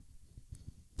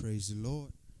Praise the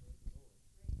Lord.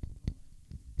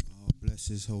 Oh, bless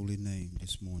his holy name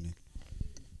this morning.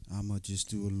 I'm going to just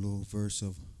do a little verse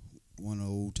of one of the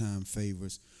old time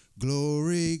favorites.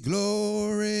 Glory,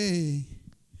 glory,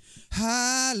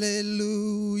 hallelujah.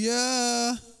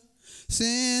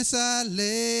 Since I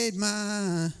laid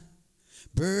my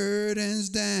burdens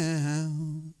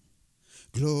down.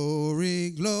 Glory,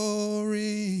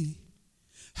 glory,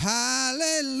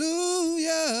 hallelujah.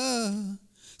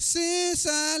 Since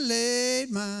I laid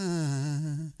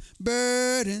my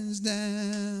burdens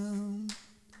down.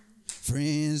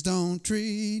 Friends don't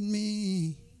treat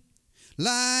me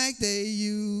like they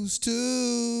used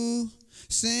to.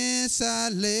 Since I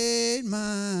laid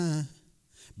my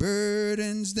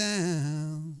burdens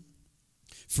down.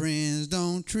 Friends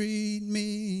don't treat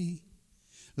me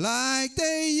like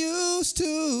they used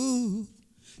to.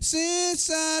 Since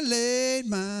I laid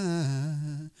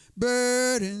my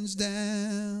burdens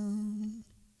down.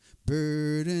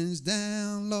 Burdens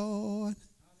down, Lord.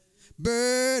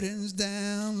 Burdens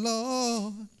down,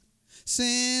 Lord.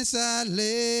 Since I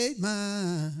laid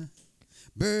my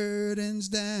burdens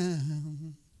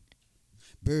down.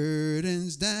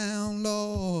 Burdens down,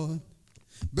 Lord.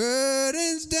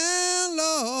 Burdens down,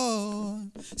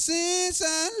 Lord. Since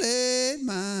I laid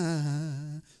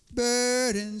my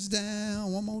burdens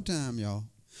down. One more time, y'all.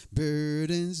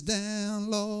 Burdens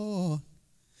down, Lord.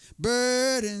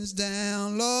 Burdens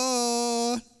down,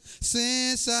 Lord.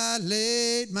 Since I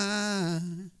laid my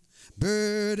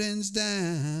burdens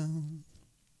down.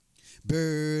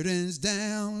 Burdens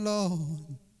down,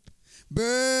 Lord.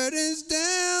 Burdens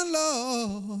down,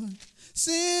 Lord.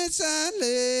 Since I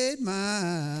laid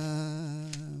my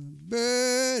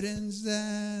burdens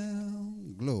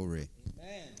down. Glory.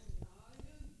 Amen.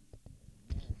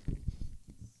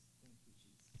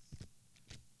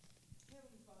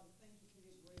 Heavenly Father, thank you for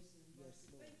your grace and mercy.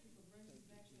 Thank you for bringing us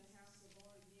back to the house of the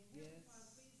Lord again. Heavenly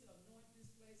Father, please anoint this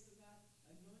place, oh God.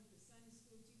 Anoint the Sunday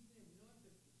school teacher. Anoint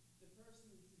the person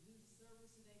to do the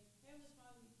service today. Heavenly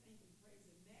Father, we thank and praise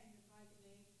and magnify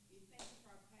your name. We thank you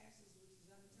for our pastors, which is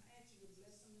under time. I ask you to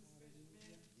bless them in a special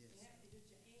manner. Yes. And have that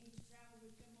your angels travel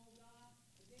with them, oh God.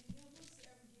 But then help us to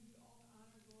ever give you all the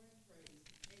honor, glory, and praise.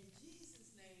 In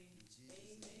Jesus' name, amen.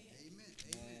 Amen. Amen.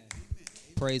 Amen.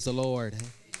 Praise the Lord.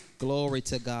 Glory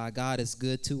to God. God is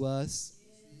good to us.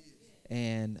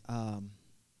 And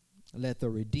let the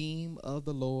redeemed of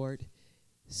the Lord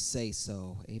say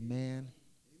so. Amen.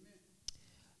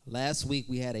 Last week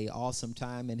we had an awesome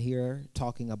time in here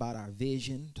talking about our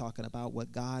vision, talking about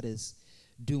what God is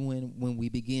doing when we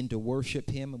begin to worship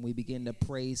him and we begin to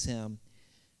praise him,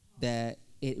 that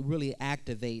it really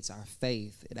activates our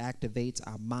faith. It activates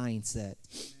our mindset.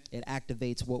 It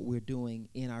activates what we're doing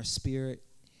in our spirit.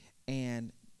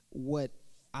 And what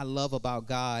I love about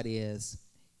God is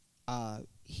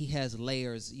he has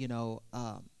layers,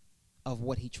 of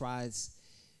what he tries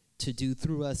to do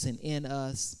through us and in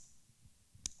us.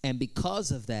 And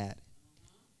because of that,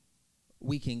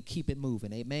 we can keep it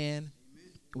moving. Amen.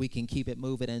 We can keep it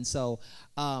moving. And so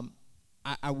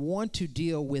I want to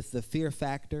deal with the fear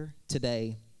factor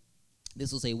today.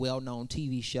 This was a well-known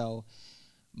TV show.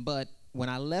 But when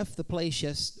I left the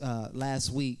place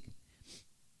last week,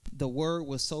 the word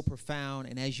was so profound.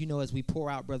 And as you know, as we pour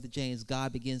out, Brother James,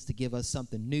 God begins to give us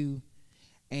something new.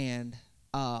 And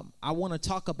I want to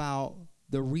talk about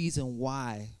the reason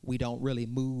why we don't really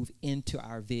move into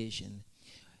our vision.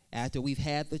 After we've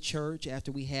had the church,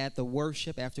 after we had the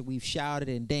worship, after we've shouted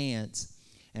and danced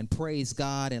and praised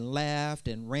God and laughed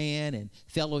and ran and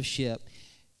fellowship,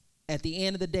 at the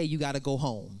end of the day, you got to go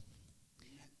home.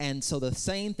 And so the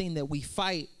same thing that we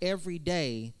fight every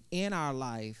day in our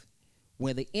life,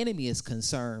 where the enemy is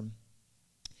concerned,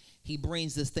 he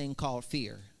brings this thing called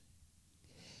fear.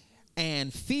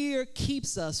 And fear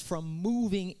keeps us from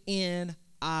moving in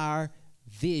our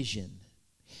vision.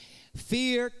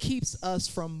 Fear keeps us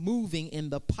from moving in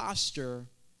the posture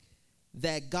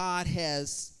that God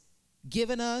has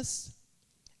given us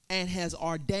and has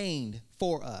ordained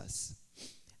for us.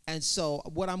 And so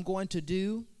what I'm going to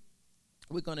do,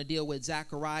 we're going to deal with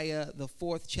Zechariah, the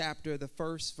 4th chapter, the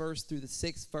 1st verse through the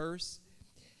 6th verse.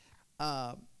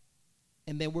 And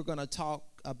then we're going to talk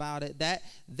about it.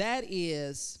 That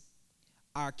is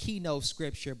our keynote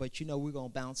scripture, but we're going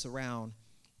to bounce around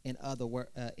in other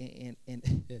in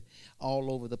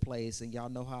all over the place. And y'all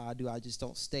know how I do. I just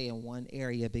don't stay in one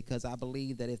area, because I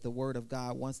believe that if the word of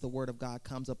God, once the word of God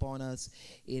comes upon us,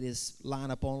 it is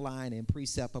line upon line and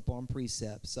precept upon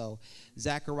precept. So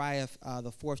Zechariah,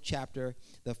 the 4th chapter,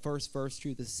 the 1st verse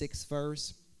through the 6th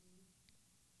verse.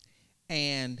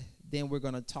 And then we're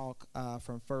going to talk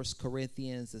from 1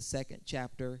 Corinthians, the 2nd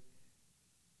chapter,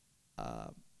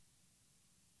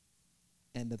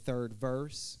 and the 3rd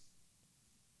verse.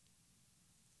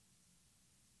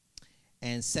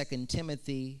 And 2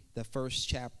 Timothy, the 1st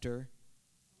chapter,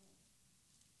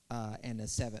 and the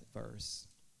 7th verse.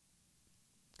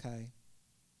 Okay?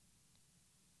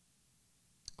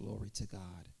 Glory to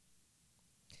God.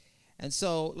 And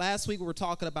so last week we were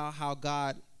talking about how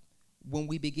God, when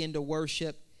we begin to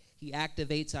worship, he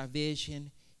activates our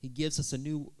vision. He gives us a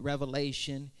new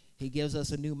revelation. He gives us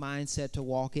a new mindset to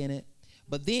walk in it.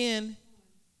 But then,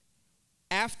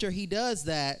 after he does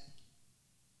that,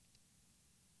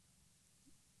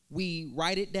 we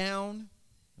write it down.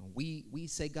 We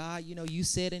say, God, you know, you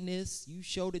said in this, you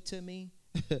showed it to me.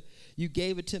 You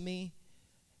gave it to me.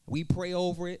 We pray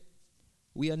over it.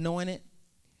 We anoint it.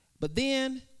 But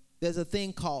then there's a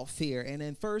thing called fear. And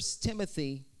in 1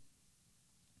 Timothy,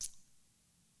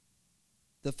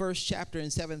 the 1st chapter and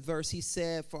 7th verse, he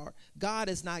said, for God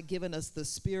has not given us the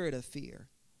spirit of fear,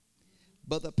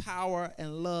 but the power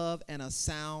and love and a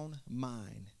sound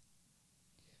mind.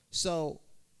 So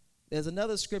there's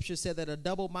another scripture said that a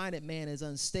double-minded man is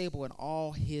unstable in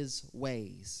all his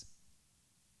ways.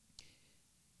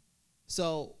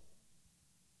 So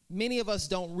many of us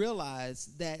don't realize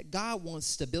that God wants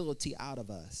stability out of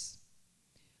us.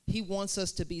 He wants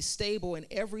us to be stable in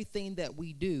everything that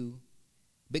we do,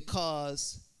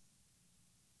 because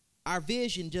our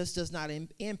vision just does not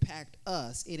impact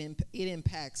us. It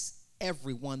impacts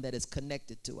everyone that is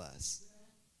connected to us.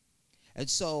 And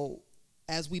so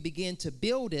as we begin to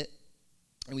build it,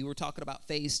 and we were talking about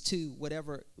phase 2,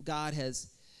 whatever God has,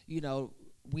 you know,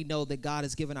 we know that God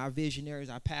has given our visionaries,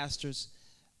 our pastors,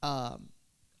 a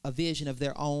vision of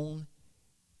their own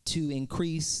to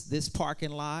increase this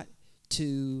parking lot,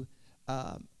 to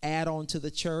add on to the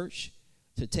church,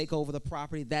 to take over the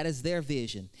property. That is their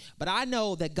vision. But I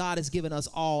know that God has given us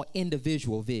all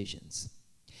individual visions,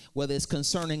 whether it's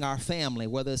concerning our family,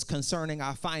 whether it's concerning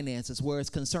our finances, whether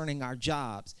it's concerning our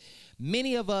jobs.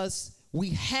 Many of us,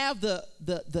 we have the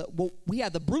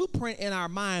blueprint in our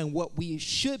mind what we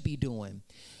should be doing.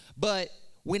 But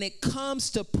when it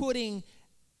comes to putting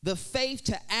the faith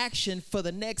to action for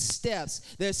the next steps,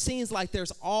 there seems like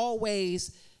there's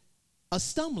always a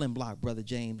stumbling block, Brother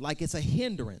James, like it's a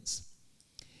hindrance.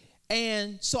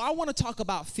 And so I want to talk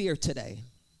about fear today,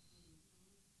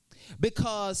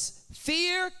 because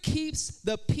fear keeps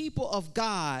the people of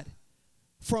God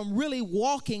from really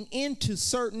walking into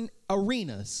certain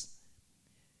arenas,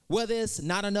 whether it's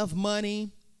not enough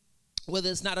money, whether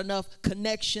it's not enough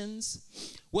connections,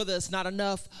 whether it's not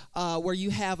enough where you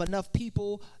have enough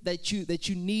people that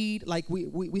you need. Like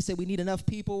we say we need enough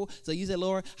people. So you say,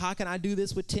 Lord, how can I do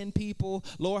this with 10 people?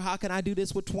 Lord, how can I do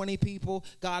this with 20 people?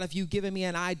 God, if you've given me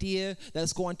an idea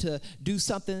that's going to do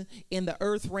something in the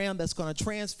earth realm that's going to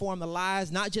transform the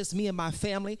lives, not just me and my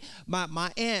family.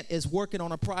 My aunt is working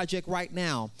on a project right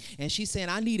now, and she's saying,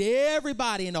 I need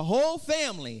everybody in the whole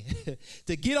family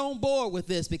to get on board with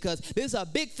this, because this is a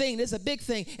big thing. This is a big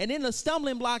thing. And then the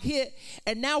stumbling block hit,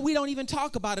 and now we don't even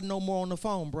talk about it no more on the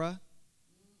phone, bruh.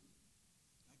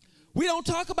 We don't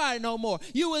talk about it no more.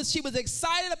 She was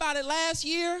excited about it last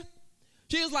year.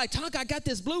 She was like, Tonka, I got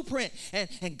this blueprint,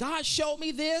 and God showed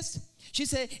me this. She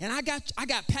said, and I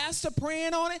got pastor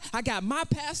praying on it. I got my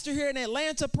pastor here in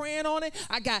Atlanta praying on it.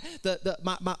 I got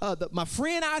my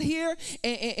friend out here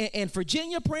in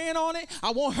Virginia praying on it. I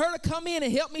want her to come in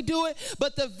and help me do it.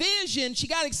 But the vision, she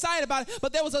got excited about it,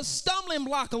 but there was a stumbling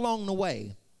block along the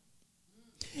way.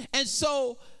 And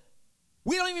so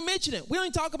we don't even mention it. We don't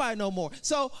even talk about it no more.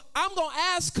 So I'm going to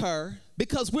ask her,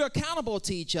 because we're accountable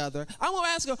to each other, I'm going to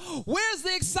ask her, where's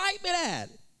the excitement at?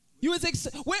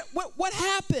 What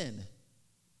happened?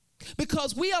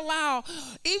 Because we allow,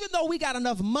 even though we got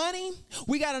enough money,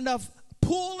 we got enough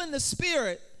pull in the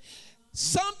spirit,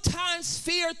 sometimes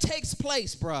fear takes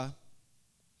place, bruh.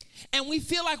 And we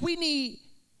feel like we need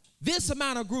this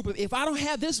amount of group. If I don't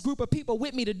have this group of people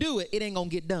with me to do it, it ain't going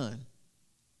to get done.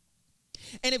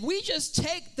 And if we just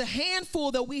take the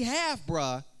handful that we have,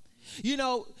 bruh, you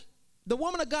know, the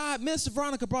woman of God, Minister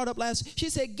Veronica, brought up last, she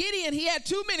said, Gideon, he had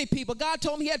too many people. God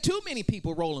told him he had too many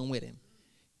people rolling with him.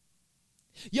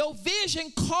 Your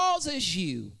vision causes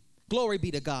you, glory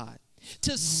be to God,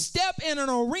 to step in an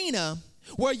arena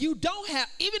where you don't have,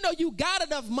 even though you got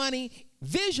enough money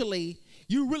visually,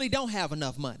 you really don't have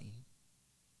enough money.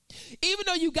 Even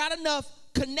though you got enough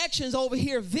connections over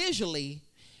here visually,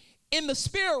 in the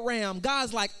spirit realm,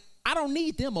 God's like, I don't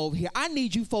need them over here. I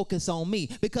need you focused on me,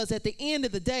 because at the end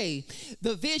of the day,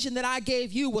 the vision that I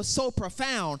gave you was so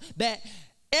profound that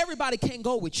everybody can't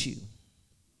go with you.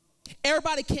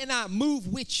 Everybody cannot move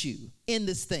with you in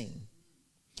this thing.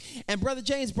 And Brother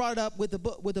James brought it up with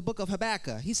the book of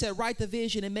Habakkuk. He said, write the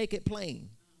vision and make it plain.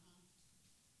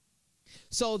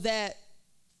 so that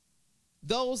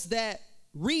those that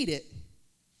read it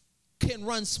can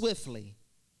run swiftly.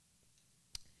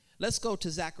 Let's go to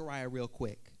Zechariah real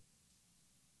quick.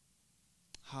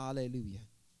 Hallelujah.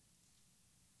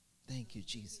 Thank you,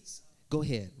 Jesus. Go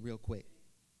ahead real quick.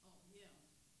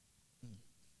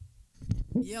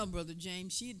 Yeah, Brother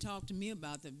James, she had talked to me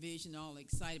about the vision, all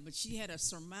excited, but she had a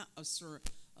surmountable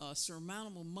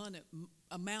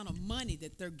amount of money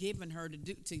that they're giving her to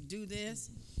do this.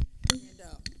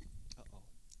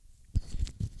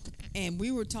 And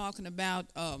we were talking about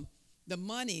the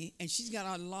money, and she's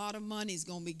got a lot of money is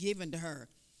going to be given to her.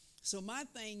 So my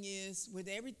thing is, with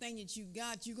everything that you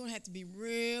got, you're going to have to be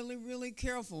really, really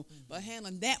careful about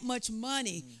handling that much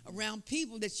money around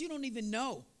people that you don't even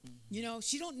know. You know,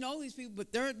 she don't know these people,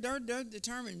 but they're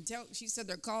determined. She said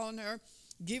they're calling her,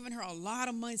 giving her a lot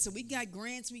of money. So we got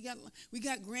grants. We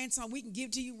got grants on. We can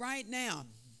give to you right now.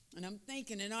 And I'm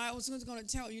thinking, and I was going to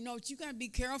tell you, you got to be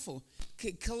careful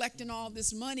collecting all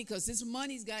this money, because this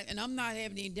money's got, and I'm not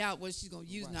having any doubt what she's going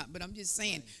to use, not, but I'm just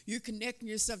saying, you're connecting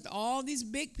yourself to all these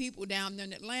big people down there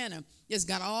in Atlanta that's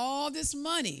got all this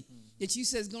money that you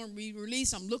said is going to be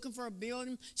released. I'm looking for a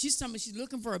building. She's telling me she's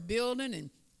looking for a building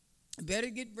and better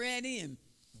get ready. And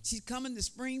she's coming to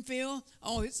Springfield.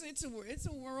 Oh, it's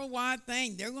a worldwide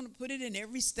thing. They're going to put it in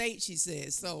every state, she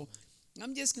says. So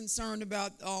I'm just concerned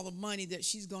about all the money that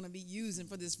she's going to be using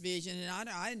for this vision. And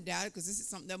I didn't doubt it, because this is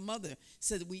something that mother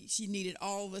said that she needed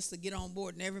all of us to get on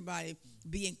board and everybody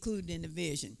be included in the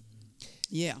vision.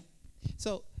 Yeah.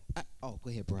 So, go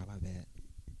ahead, bro. My bad.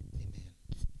 Amen.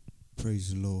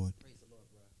 Praise the Lord. Praise the Lord,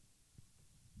 bro.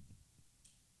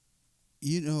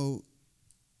 You know,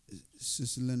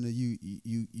 Sister Linda,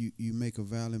 you make a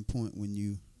valid point when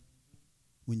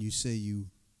you say you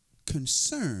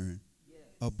concerned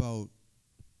about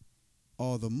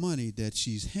all the money that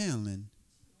she's handling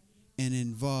and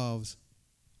involves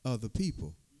other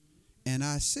people. And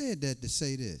I said that to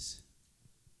say this.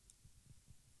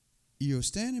 You're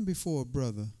standing before a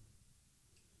brother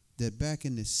that back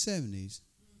in the 70s,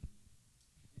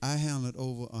 I handled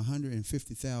over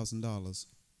 $150,000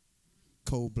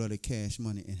 cold-blooded cash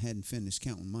money and hadn't finished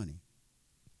counting money.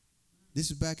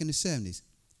 This is back in the 70s.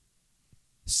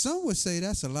 Some would say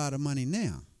that's a lot of money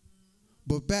now.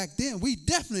 But back then, we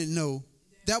definitely know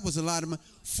that was a lot of money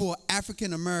for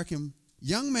African-American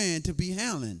young man to be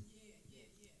handling.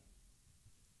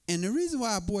 And the reason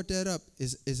why I brought that up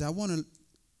is I want to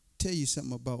tell you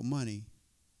something about money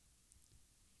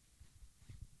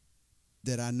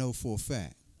that I know for a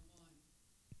fact.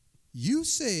 You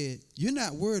said you're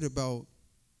not worried about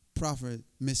Prophet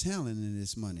mishandling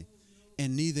this money,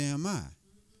 and neither am I.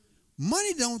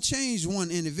 Money don't change one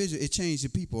individual, it changes the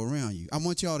people around you. I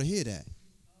want y'all to hear that.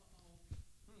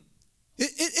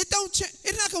 It don't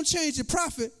it's not going to change the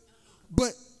prophet,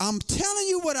 but I'm telling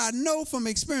you what I know from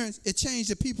experience, it changed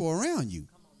the people around you.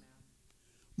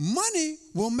 Money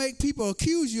will make people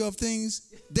accuse you of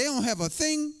things. They don't have a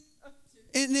thing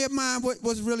in their mind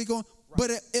what's really going on,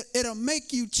 but it'll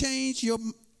make you change your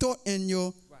thought and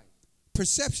your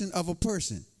perception of a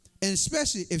person, and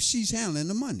especially if she's handling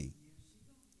the money.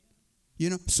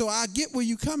 So I get where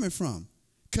you're coming from,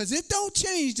 because it don't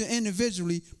change the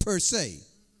individually per se,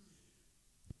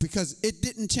 because it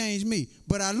didn't change me.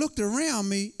 But I looked around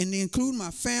me, and include my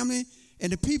family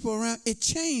and the people around, it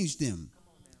changed them.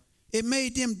 It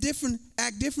made them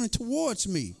act different towards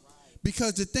me,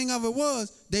 because the thing of it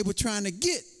was they were trying to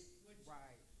get.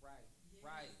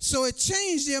 So it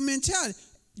changed their mentality.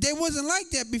 They wasn't like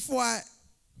that before I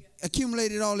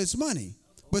accumulated all this money.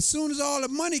 But as soon as all the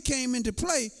money came into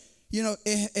play,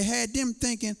 it had them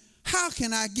thinking, how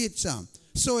can I get some?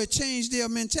 So it changed their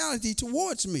mentality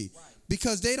towards me,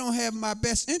 because they don't have my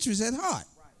best interest at heart.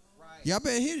 Y'all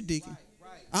better hear it, Deacon.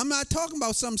 I'm not talking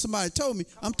about something somebody told me.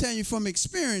 I'm telling you from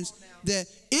experience that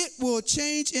it will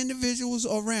change individuals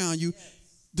around you.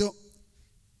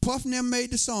 Puff and them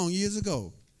made the song years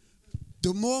ago.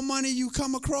 The more money you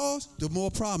come across, the more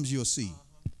problems you'll see.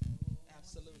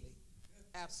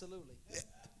 Absolutely.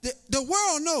 The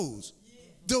world knows.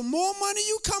 The more money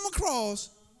you come across,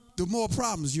 the more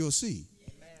problems you'll see.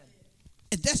 Amen.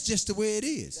 And that's just the way it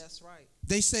is. That's right.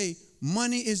 They say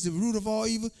money is the root of all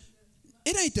evil.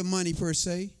 It ain't the money per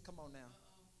se. Come on now.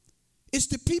 It's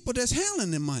the people that's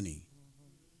handling the money.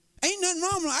 Ain't nothing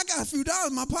wrong with it. I got a few dollars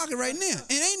in my pocket right now.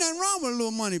 And ain't nothing wrong with a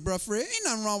little money, bro, Fred. Ain't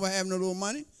nothing wrong with having a little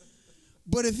money.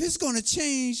 But if it's going to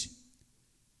change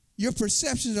your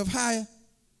perceptions of how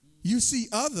you see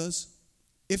others,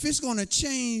 if it's going to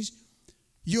change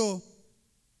your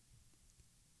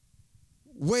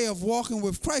way of walking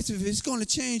with Christ, if it's going to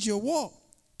change your walk,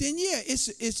 then yeah,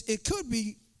 it could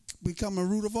become a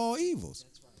root of all evils.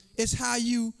 It's how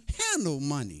you handle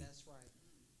money. That's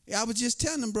right. I was just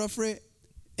telling them, bro, Fred,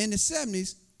 in the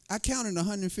 70s, I counted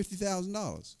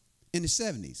 $150,000 in the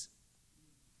 70s.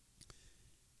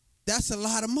 That's a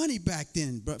lot of money back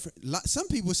then, bro. Some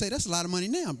people say that's a lot of money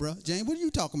now, bro. James, what are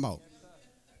you talking about?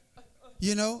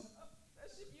 You know?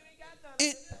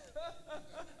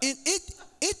 And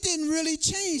it didn't really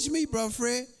change me, bro,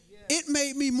 Fred. It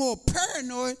made me more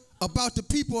paranoid about the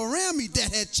people around me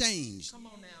that had changed. Come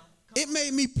on now. It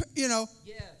made me, you know,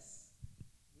 Yes.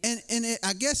 and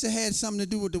I guess it had something to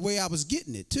do with the way I was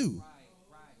getting it too.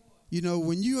 Right. You know,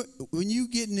 when you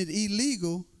getting it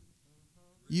illegal,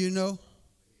 you know,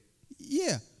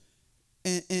 yeah,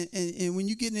 and when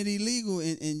you getting it illegal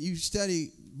and you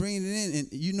study bringing it in, and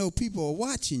you know people are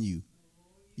watching you,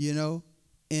 you know,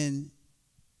 and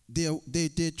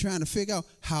they're trying to figure out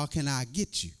how can I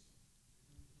get you.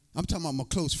 I'm talking about my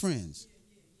close friends.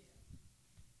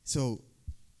 So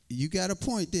you got a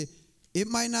point there. It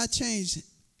might not change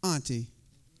Auntie,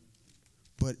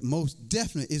 but most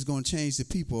definitely it's going to change the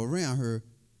people around her,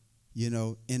 you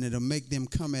know, and it'll make them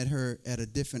come at her at a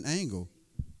different angle,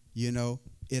 you know.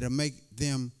 It'll make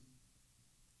them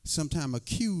sometime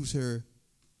accuse her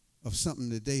of something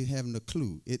that they haven't a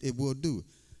clue. It will do it.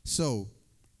 So,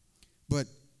 but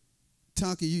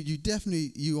Tonka, you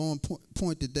definitely, you on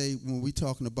point today when we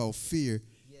talking about fear.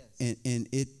 Yes. And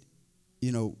it,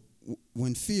 you know,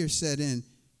 when fear set in,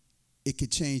 it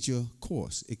could change your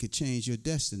course. It could change your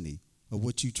destiny of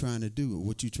what you're trying to do or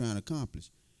what you're trying to accomplish.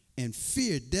 And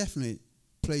fear definitely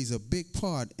plays a big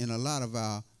part in a lot of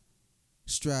our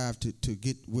strive to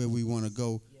get where we want to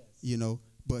go, Yes. you know.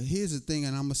 But here's the thing,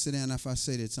 and I'm going to sit down if I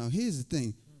say that. So here's the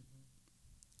thing.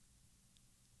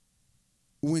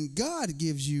 When God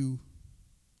gives you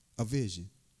a vision,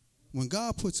 when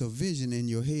God puts a vision in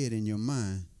your head and your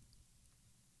mind,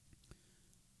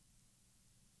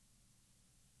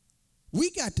 we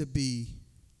got to be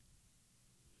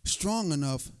strong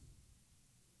enough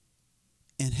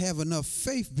and have enough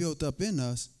faith built up in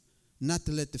us not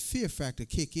to let the fear factor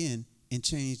kick in and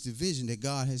change the vision that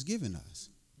God has given us.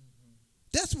 Mm-hmm.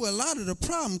 That's where a lot of the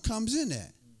problem comes in at.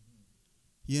 Mm-hmm.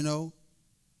 You know,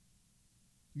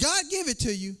 God give it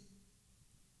to you.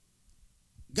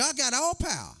 God got all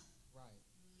power. Right.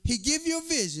 He give you a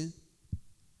vision,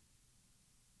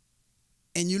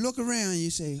 and you look around and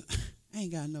you say, I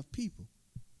ain't got enough people.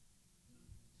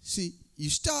 See, you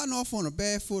starting off on a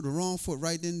bad foot, a wrong foot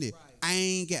right then there. Right. I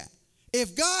ain't got.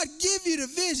 If God give you the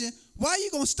vision, why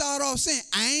you going to start off saying,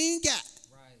 I ain't got?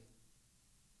 Right.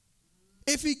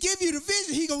 If he give you the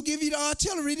vision, he going to give you the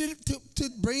artillery to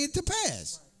bring it to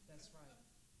pass. Right.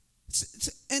 That's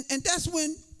right. And that's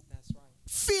when That's right.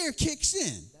 fear kicks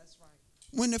in. That's right.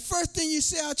 When the first thing you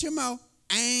say out your mouth,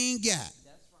 I ain't got.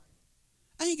 That's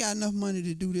right. I ain't got enough money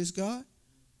to do this, God.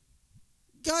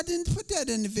 God didn't put that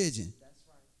in the vision. That's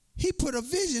right. He put a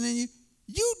vision in you.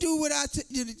 You do what I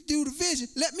you to do the vision.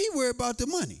 Let me worry about the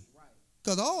money. Right.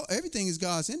 Because everything is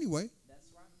God's anyway. That's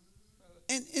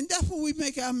right. And that's where we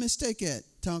make our mistake at,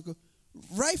 Tonka.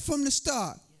 Right from the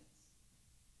start,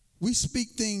 we speak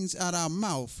things out our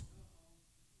mouth,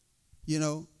 you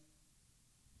know.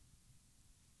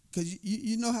 Because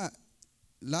you know how a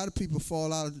lot of people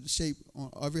fall out of shape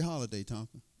on every holiday,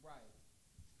 Tonka. Right.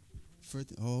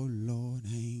 First, oh, Lord,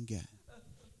 I ain't got.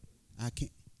 I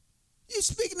can't. You're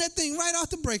speaking that thing right off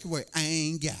the breakaway. I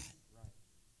ain't got. Right.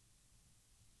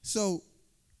 So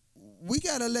we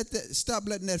got to stop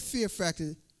letting that fear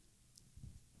factor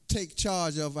take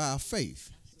charge of our faith.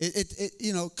 It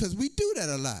you know, because we do that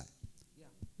a lot. Yeah.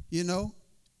 You know,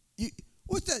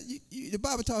 what's that? The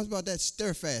Bible talks about that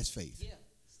steadfast faith. Yeah.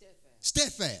 Steadfast.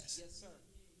 Steadfast. Yes, sir.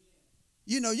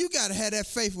 You know, you got to have that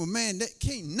faith where, man, that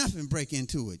can't nothing break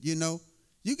into it, you know.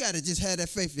 You got to just have that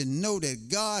faith and know that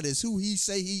God is who he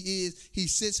say he is. He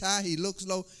sits high, he looks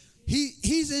low.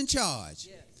 He's in charge.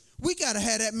 Yes. We got to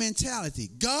have that mentality.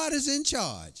 God is in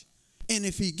charge. And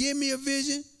if he give me a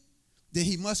vision, then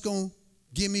he must go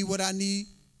give me what I need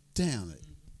to handle it.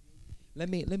 Let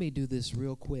me do this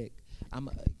real quick. I'm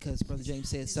because Brother James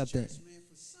said something.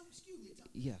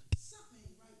 Yeah.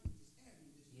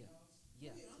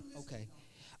 Yeah. Okay.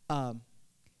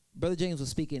 Brother James was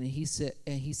speaking, and he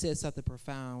said something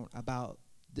profound about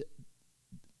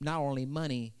not only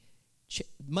money.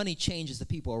 Money changes the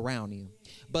people around you,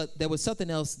 but there was something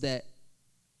else that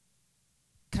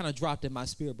kind of dropped in my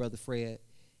spirit, Brother Fred.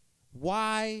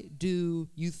 Why do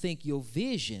you think your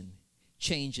vision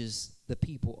changes the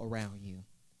people around you?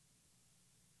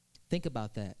 Think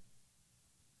about that.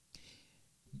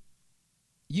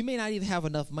 You may not even have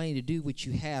enough money to do what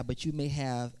you have, but you may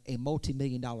have a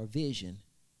multi-million-dollar vision.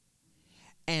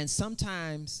 And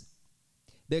sometimes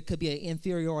there could be an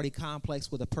inferiority complex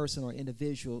with a person or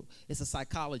individual. It's a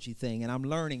psychology thing, and I'm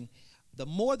learning the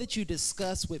more that you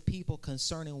discuss with people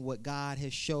concerning what God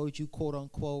has showed you, quote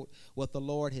unquote, what the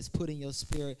Lord has put in your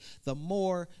spirit, the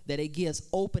more that it gives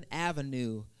open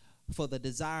avenue for the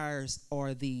desires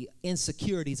or the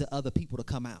insecurities of other people to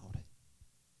come out.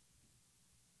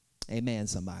 Amen,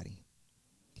 somebody.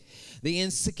 The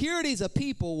insecurities of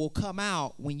people will come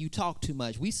out when you talk too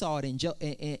much. We saw it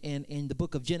in the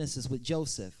book of Genesis with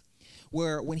Joseph,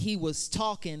 where when he was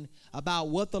talking about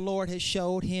what the Lord had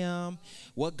showed him,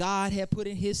 what God had put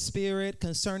in his spirit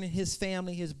concerning his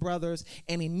family, his brothers,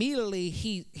 and immediately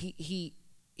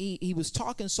he was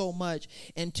talking so much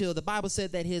until the Bible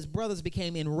said that his brothers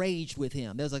became enraged with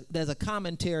him. There's a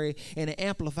commentary in an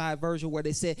amplified version where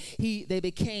they said they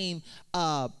became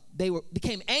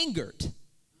angered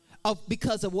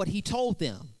because of what he told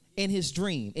them in his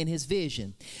dream, in his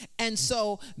vision. And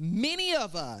so many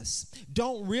of us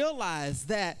don't realize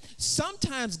that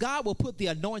sometimes God will put the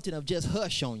anointing of just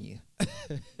hush on you.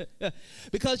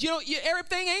 Because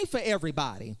everything ain't for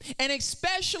everybody. And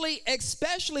especially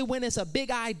when it's a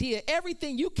big idea,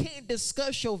 everything, you can't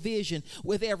discuss your vision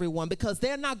with everyone because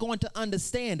they're not going to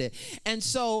understand it. And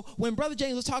so when Brother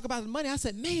James was talking about the money, I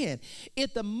said, man,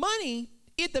 if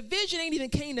the vision ain't even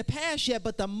came to pass yet,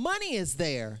 but the money is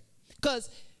there. Because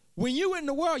when you were in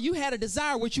the world, you had a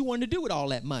desire what you wanted to do with all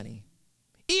that money.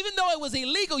 Even though it was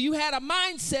illegal, you had a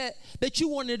mindset that you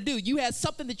wanted to do. You had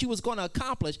something that you was going to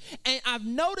accomplish. And I've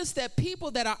noticed that people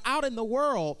that are out in the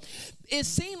world, it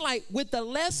seems like with the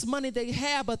less money they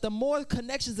have, but the more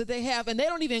connections that they have, and they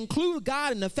don't even include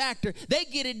God in the factor, they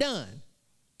get it done.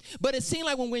 But it seems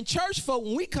like when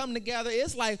we come together,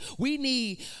 it's like we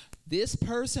need this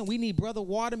person, we need Brother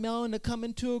Watermelon to come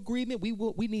into agreement.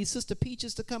 We need Sister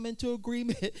Peaches to come into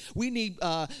agreement. We need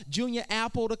Junior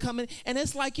Apple to come in. And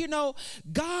it's like,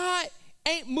 God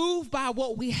ain't moved by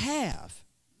what we have.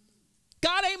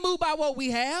 God ain't moved by what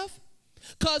we have,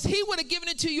 because he would have given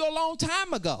it to you a long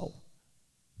time ago.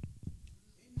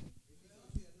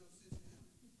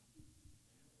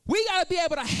 We got to be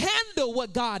able to handle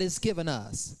what God has given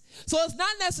us. So it's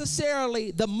not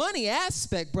necessarily the money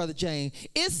aspect, Brother James.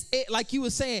 Like you were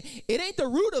saying, it ain't the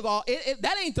root of all.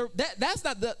 That's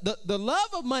not the love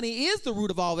of money is the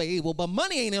root of all evil, but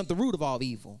money ain't the root of all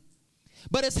evil.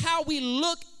 But it's how we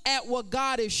look at what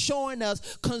God is showing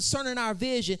us concerning our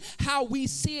vision, how we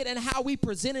see it and how we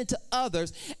present it to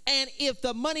others. And if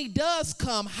the money does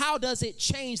come, how does it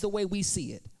change the way we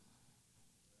see it?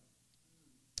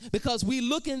 Because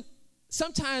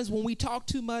sometimes when we talk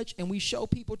too much and we show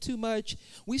people too much,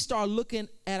 we start looking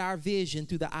at our vision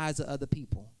through the eyes of other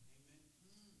people.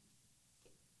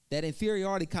 That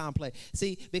inferiority complex.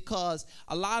 See, because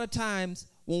a lot of times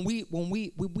when we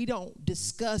don't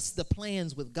discuss the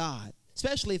plans with God,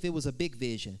 especially if it was a big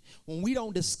vision, when we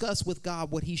don't discuss with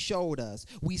God what he showed us,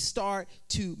 we start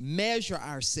to measure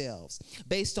ourselves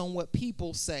based on what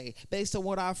people say, based on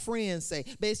what our friends say,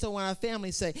 based on what our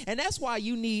family say. And that's why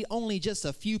you need only just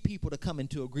a few people to come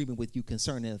into agreement with you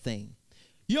concerning a thing.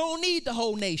 You don't need the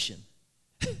whole nation.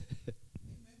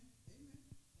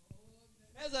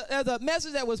 There's a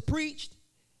message that was preached.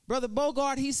 Brother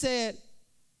Bogart, he said,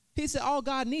 all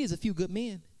God needs is a few good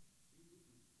men.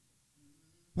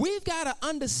 We've got to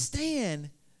understand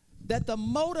that the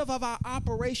motive of our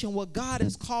operation, what God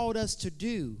has called us to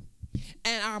do,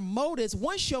 and our motives,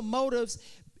 once your motives,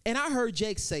 and I heard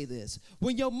Jake say this,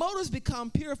 when your motives become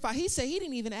purified, he said he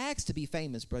didn't even ask to be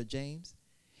famous, Brother James.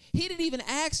 He didn't even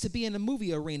ask to be in the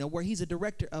movie arena where he's a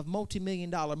director of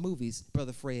multi-million-dollar movies,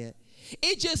 Brother Fred.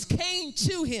 It just came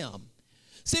to him.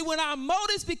 See, when our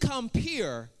motives become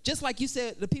pure, just like you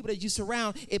said, the people that you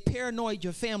surround, it paranoid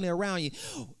your family around you.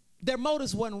 Their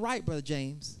motives wasn't right, Brother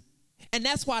James. And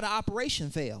that's why the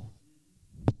operation failed.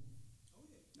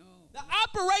 The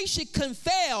operation can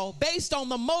fail based on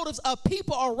the motives of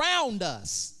people around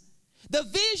us. The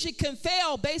vision can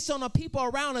fail based on the people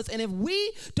around us. And if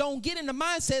we don't get in the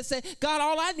mindset, say, God,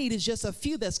 all I need is just a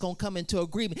few that's going to come into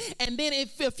agreement. And then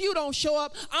if a few don't show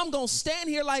up, I'm going to stand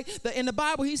here like in the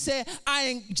Bible, he said,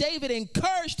 David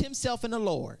encouraged himself in the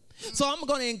Lord. So I'm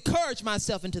going to encourage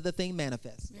myself into the thing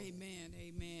manifest. Amen.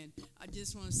 I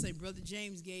just want to say, Brother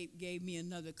James gave me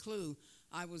another clue.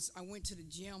 I went to the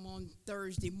gym on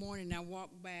Thursday morning. I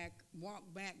walked back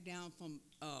down from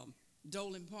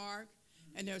Dolan Park,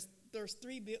 and there's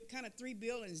three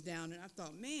buildings down there. I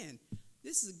thought, man,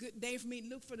 this is a good day for me to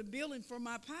look for the building for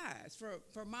my pies,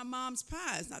 for my mom's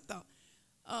pies. And I thought,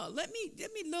 let me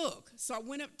look. So I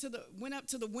went up to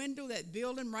the window, that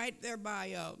building right there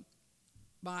by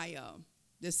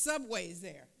the subways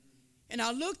there. And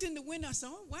I looked in the window. I said,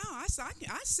 oh, wow. I said,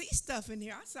 I see stuff in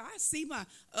here. I said, I see my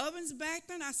ovens back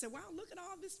there. And I said, wow, look at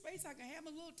all this space. I can have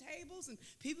my little tables and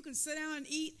people can sit down and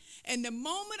eat. And the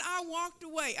moment I walked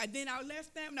away, I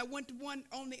left that and I went to one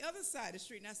on the other side of the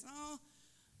street. And I said,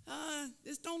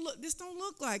 this don't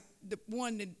look like the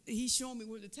one that he's showing me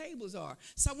where the tables are.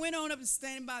 So I went on up and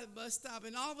standing by the bus stop.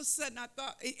 And all of a sudden I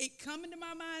thought, it come into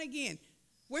my mind again.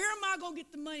 Where am I going to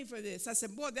get the money for this? I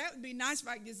said, boy, that would be nice if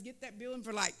I could just get that building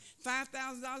for like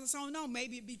 $5,000 or so. No,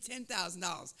 maybe it'd be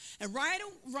 $10,000. And right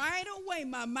away,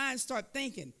 my mind started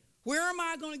thinking, where am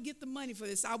I going to get the money for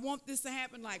this? I want this to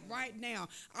happen like right now.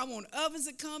 I want ovens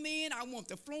to come in. I want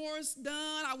the floors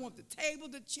done. I want the table,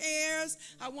 the chairs.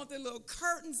 I want the little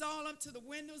curtains all up to the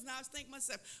windows. And I was thinking to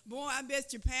myself, boy, I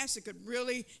bet your pastor could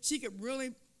really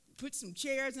put some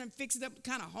chairs and fix it up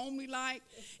kind of homely like.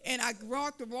 And I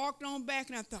walked on back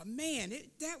and I thought, man,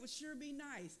 that would sure be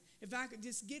nice if I could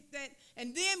just get that.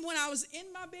 And then when I was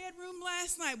in my bedroom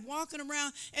last night walking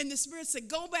around and the Spirit said,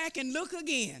 go back and look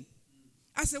again.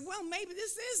 I said, well, maybe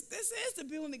this is the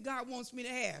building that God wants me to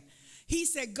have. He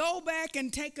said, go back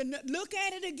and take a look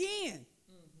at it again.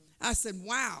 I said,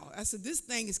 wow. I said, this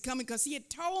thing is coming because he had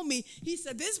told me, he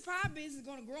said, this pie business is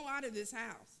going to grow out of this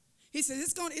house. He said,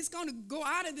 it's going to go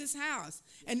out of this house.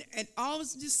 And all of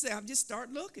us just said, I'll just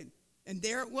start looking. And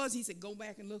there it was. He said, go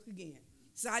back and look again.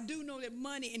 So I do know that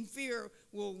money and fear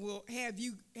will have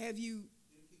you,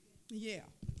 yeah.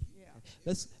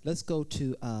 Let's go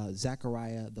to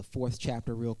Zechariah, the 4th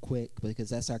chapter real quick,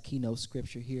 because that's our keynote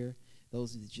scripture here.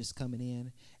 Those that are just coming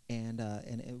in. And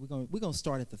we're going to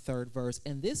start at the 3rd verse.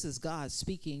 And this is God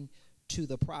speaking to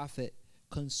the prophet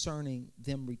concerning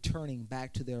them returning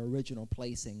back to their original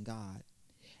place in God.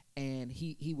 And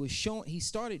he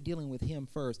started dealing with him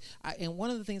first. And one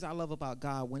of the things I love about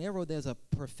God, whenever there's a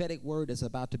prophetic word that's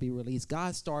about to be released,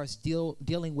 God starts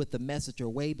dealing with the messenger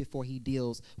way before he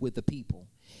deals with the people.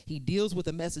 He deals with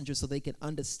the messenger so they can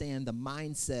understand the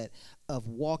mindset of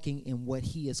walking in what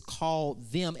he has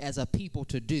called them as a people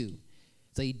to do.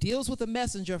 So he deals with the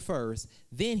messenger first,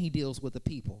 then he deals with the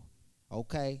people.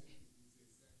 Okay?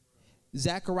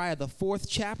 Zechariah, the 4th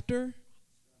chapter,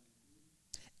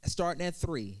 starting at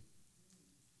 3.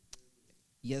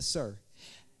 Yes, sir.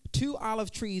 2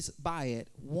 olive trees by it,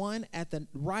 one at the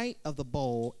right of the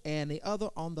bowl and the other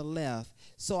on the left.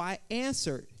 So I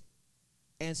answered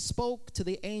and spoke to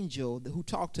the angel who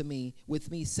talked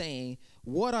with me, saying,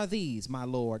 what are these, my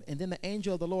Lord? And then the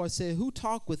angel of the Lord said, who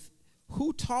talked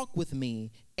with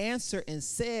me, answered and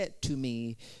said to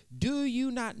me, do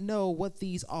you not know what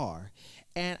these are?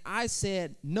 And I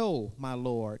said, no, my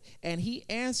Lord. And he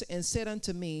answered and said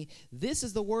unto me, this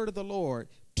is the word of the Lord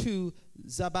to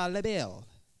Zerubbabel,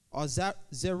 or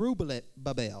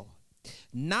Zerubbabel,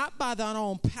 not by thine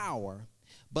own power,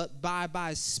 but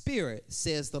by spirit,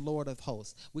 says the Lord of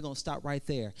hosts. We're going to stop right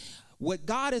there. What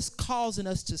God is causing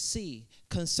us to see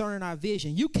concerning our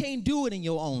vision, you can't do it in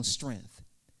your own strength.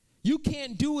 You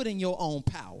can't do it in your own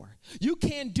power. You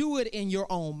can't do it in your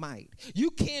own might. You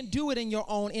can't do it in your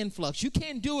own influx. You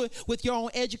can't do it with your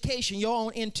own education, your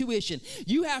own intuition.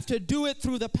 You have to do it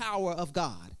through the power of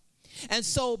God. And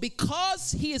so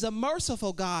because he is a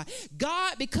merciful God,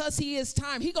 because he is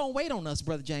time, he going to wait on us,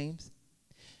 Brother James.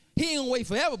 He ain't going to wait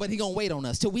forever, but he going to wait on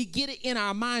us till we get it in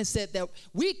our mindset that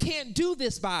we can't do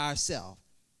this by ourselves.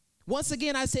 Once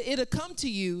again, I said it'll come to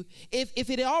you if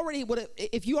you already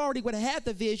would have had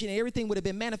the vision and everything would have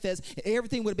been manifest,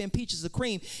 everything would have been peaches and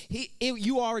cream.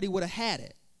 You already would have had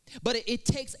it. But it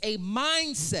takes a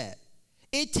mindset.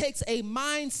 It takes a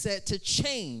mindset to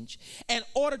change in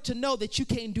order to know that you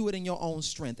can't do it in your own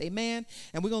strength. Amen.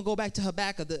 And we're gonna go back to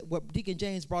Habakkuk, what Deacon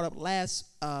James brought up last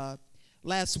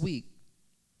week.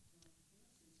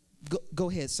 Go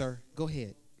ahead, sir. Go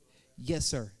ahead. Yes,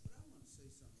 sir.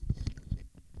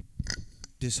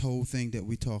 This whole thing that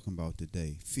we're talking about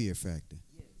today, fear factor.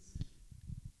 Yes.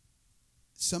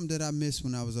 Something that I missed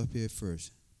when I was up here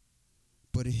first,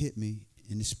 but it hit me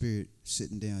in the spirit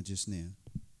sitting down just now.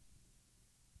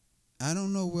 I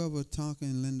don't know where we're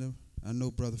talking, Linda. I know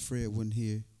Brother Fred wasn't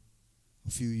here a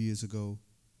few years ago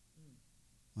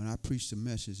when I preached a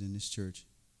message in this church,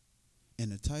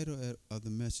 and the title of the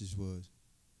message was,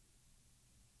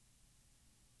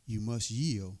 you must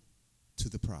yield to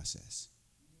the process.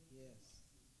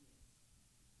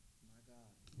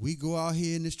 We go out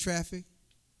here in this traffic,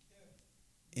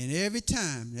 and every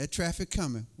time that traffic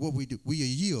coming, what we do, we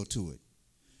yield to it.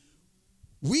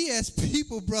 We as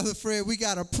people, Brother Fred, we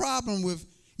got a problem with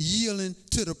yielding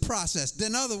to the process.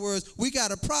 In other words, we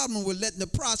got a problem with letting the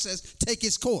process take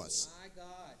its course. My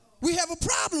God. We have a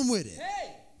problem with it.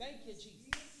 Hey, thank you, Jesus.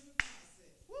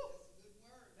 Woo.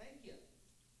 Thank you.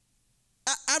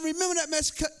 I remember that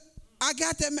message. I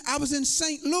got that. I was in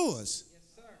St. Louis.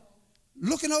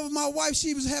 Looking over my wife.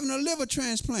 She was having a liver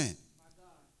transplant.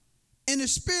 And the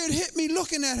Spirit hit me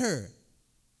looking at her.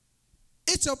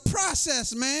 It's a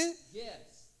process, man.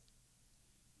 Yes.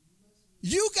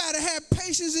 You got to have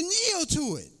patience and yield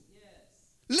to it.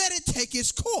 Yes. Let it take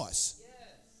its course.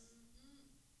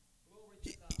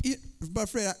 Yes. But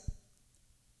Fred,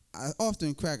 I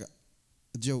often crack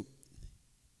a joke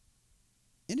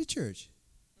in the church.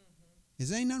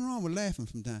 There ain't nothing wrong with laughing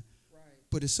from time. Right.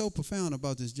 But it's so profound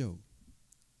about this joke.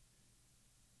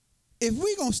 If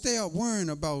we going to stay up worrying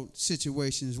about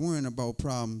situations, worrying about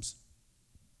problems,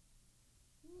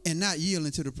 and not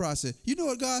yielding to the process, you know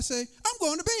what God say? I'm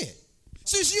going to bed.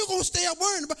 Since you're going to stay up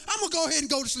worrying about it, I'm going to go ahead and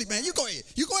go to sleep, man. You go ahead.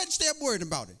 You go ahead and stay up worrying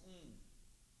about it.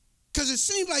 Because it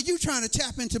seems like you trying to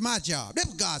tap into my job. That's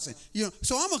what God said. You know,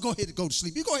 so I'm going to go ahead and go to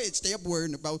sleep. You go ahead and stay up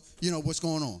worrying about, what's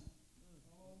going on.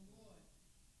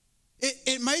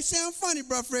 It may sound funny,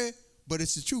 Brother Fred, but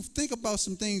it's the truth. Think about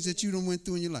some things that you done went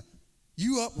through in your life.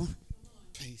 You up. God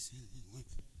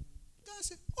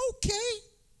said, okay.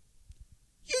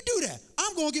 You do that.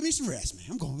 I'm going to give me some rest, man.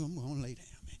 I'm going to lay down,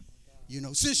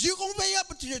 man. Since you're going to be up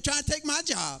trying to take my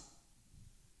job,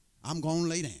 I'm going to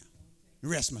lay down and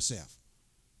rest myself.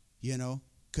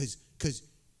 Because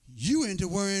you into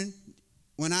worrying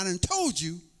when I done told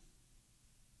you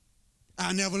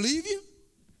I'll never leave you.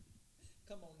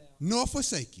 Come on now. Nor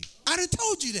forsake you. I done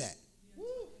told you that.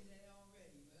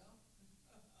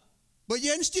 But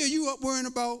yet and still you up worrying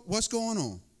about what's going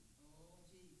on.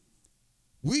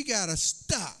 We got to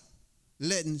stop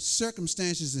letting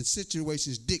circumstances and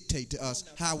situations dictate to us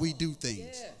how we do things.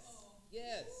 Yes.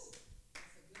 Yes.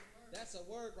 That's a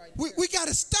word right there. We got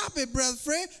to stop it, Brother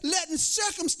Fred, letting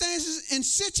circumstances and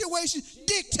situations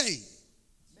dictate.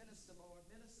 Minister, Lord.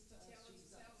 Minister to us, Jesus.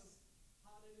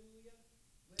 Hallelujah.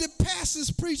 The pastors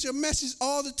preach a message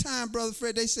all the time, Brother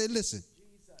Fred. They say, listen,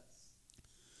 Jesus.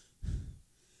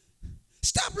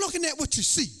 stop looking at what you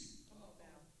see. Come on now.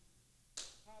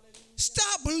 Hallelujah.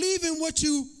 Stop believing what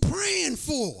you praying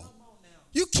for. Come on now.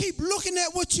 You keep looking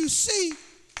at what you see,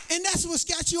 and that's what's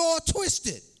got you all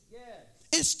twisted. Yes.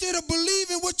 Instead of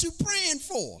believing what you praying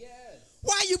for. Yes.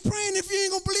 Why are you praying if you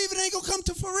ain't going to believe it ain't going to come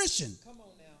to fruition? Come on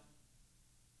now.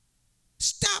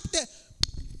 Stop that.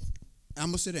 I'm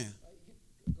going to sit down.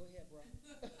 Go ahead, bro.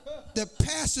 The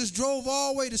pastors drove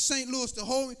all the way to St. Louis to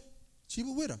hold me. She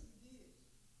was with her.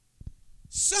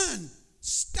 Son,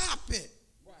 stop it.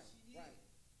 Right, right.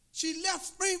 She left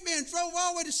Springfield and drove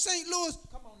all the way to St. Louis.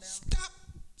 Come on now. Stop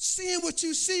seeing what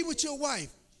you see with your wife.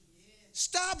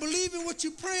 Stop believing what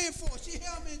you're praying for. She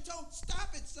held me and told, stop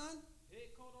it, son.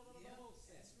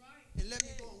 That's right. And let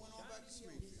me go and went on back to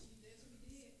Springfield. Yes, we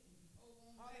did.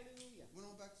 Hallelujah. Went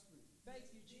on back to Springfield. Thank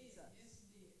you, Jesus. Yes, we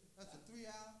did. That's a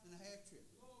 3.5-hour trip.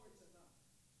 Glory to God.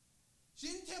 She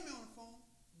didn't tell me on the phone.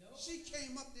 No. She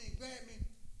came up there and grabbed me.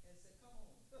 And said, come on.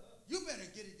 You better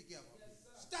get it together. Yes,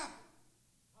 sir. Stop it.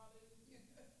 Hallelujah.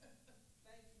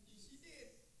 Thank you, Jesus. She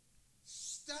did.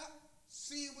 Stop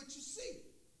seeing what you see.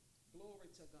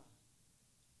 Glory to God.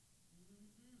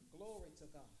 Glory to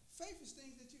God. Faith is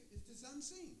things that it's just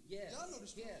unseen. Yes. Y'all know the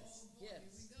story. Yes. Here Yes.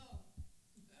 we go.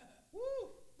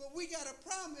 Woo. But we got a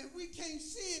problem. If we can't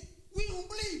see it, we don't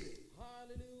believe it.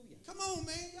 Hallelujah. Come on,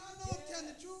 man. Y'all know I'm telling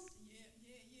the truth.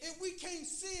 Yeah. If we can't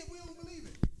see it, we don't believe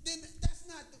it. Then that's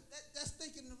not that's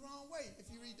thinking the wrong way. If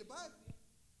you read the Bible,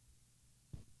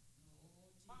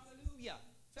 Hallelujah.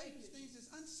 faith is things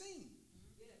that's unseen,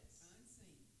 Yes.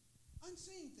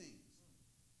 unseen things.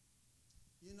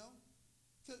 And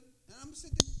I'm gonna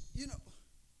sit there.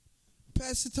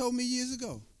 Pastor told me years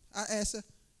ago. I asked her.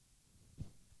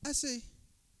 I say,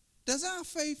 does our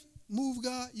faith move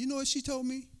God? You know what she told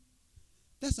me?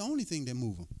 That's the only thing that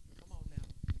moves him. Come on now.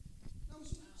 No,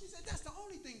 she said that's the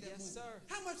only thing that Yes, moves him. sir.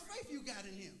 How much faith you got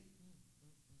in him?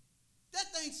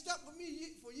 That thing stuck with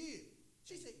me for years.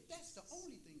 She said that's the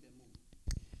only thing that moves.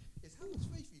 Is how much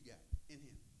faith you got in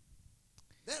him.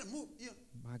 That'll move.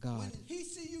 My God. When he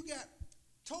see you got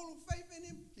total faith in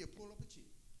him, he'll pull up a chair.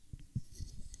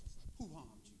 Who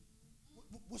harmed you?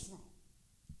 What's wrong?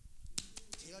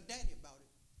 Tell daddy about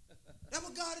it. That's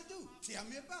what God will do. Tell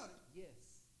me about it. Yes.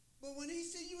 But when he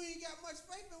see you ain't got much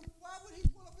faith in him, why would he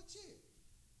pull up a chair?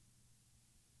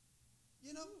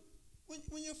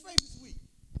 When your faith is weak.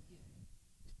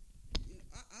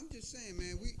 I'm just saying,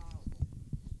 man,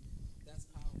 That's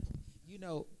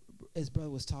powerful. As brother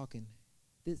was talking,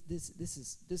 this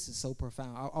is so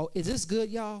profound. Is this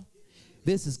good, y'all?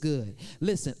 This is good.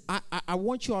 Listen, I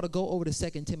want you all to go over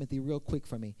to 2 Timothy real quick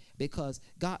for me, because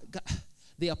God,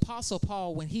 the Apostle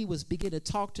Paul, when he was beginning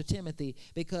to talk to Timothy,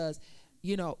 because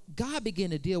God began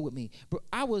to deal with me. But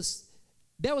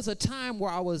there was a time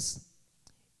where I was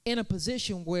in a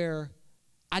position where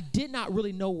I did not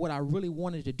really know what I really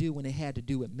wanted to do when it had to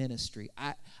do with ministry.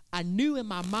 I knew in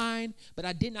my mind, but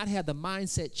I did not have the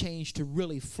mindset change to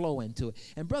really flow into it.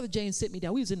 And Brother James sit me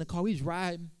down. We was in the car. We was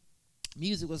riding.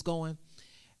 Music was going.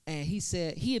 And he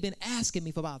said, he had been asking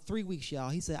me for about 3 weeks, y'all.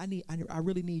 He said, I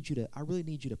really need you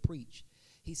to preach.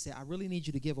 He said, I really need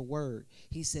you to give a word.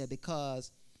 He said,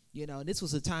 because, this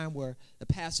was a time where the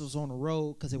pastor was on the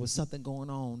road because there was something going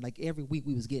on. Like every week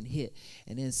we was getting hit.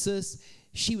 And then sis,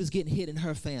 she was getting hit in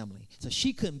her family. So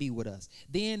she couldn't be with us.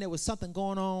 Then there was something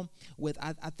going on with,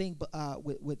 I think,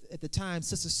 with at the time,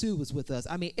 Sister Sue was with us.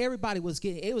 I mean, everybody was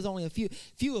getting, it was only a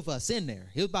few of us in there.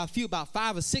 It was about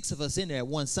 5 or 6 of us in there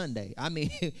one Sunday. I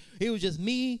mean, it was just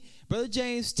me, Brother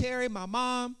James, Terry, my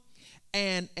mom,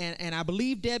 and I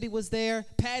believe Debbie was there,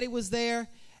 Patty was there,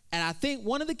 and I think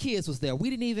one of the kids was there. We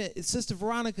didn't even, Sister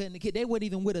Veronica and the kid, they weren't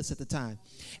even with us at the time.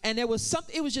 And there was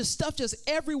something, it was just stuff just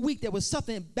every week. There was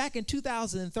something back in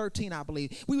 2013, I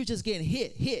believe. We were just getting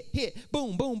hit,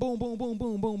 boom, boom, boom, boom, boom,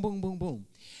 boom, boom, boom, boom, boom.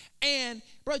 And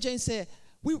Brother James said,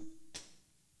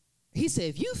 he said,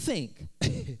 if you think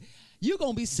you're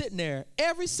going to be sitting there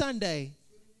every Sunday,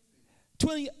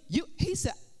 he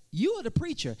said, you are the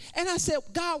preacher. And I said,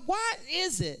 God, why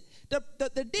is it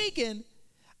the deacon,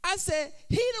 I said,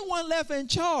 he the one left in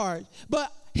charge,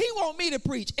 but he want me to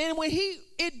preach. And when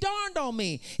it dawned on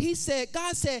me,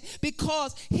 God said,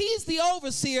 because he's the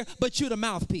overseer, but you're the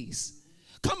mouthpiece.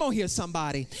 Come on here,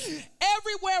 somebody.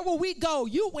 Everywhere where we go,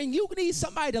 when you need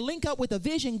somebody to link up with a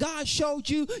vision God showed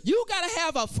you, you got to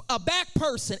have a back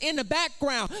person in the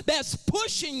background that's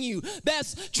pushing you,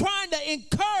 that's trying to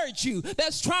encourage you,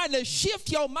 that's trying to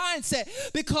shift your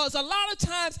mindset. Because a lot of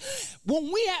times,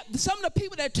 when we have some of the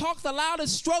people that talk the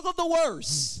loudest struggle the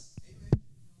worst.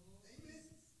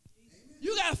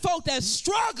 You got folk that's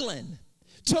struggling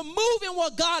to move in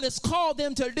what God has called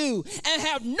them to do and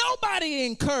have nobody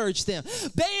encourage them.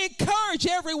 They encourage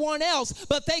everyone else,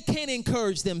 but they can't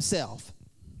encourage themselves.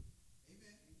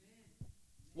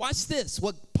 Watch this,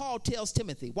 what Paul tells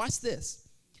Timothy. Watch this.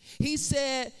 He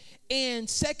said in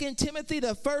 2 Timothy,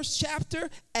 the 1st chapter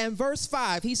and verse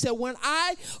 5, he said, when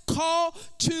I call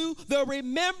to the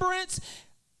remembrance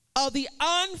of the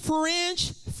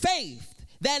unfringed faith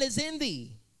that is in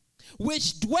thee,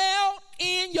 which dwelt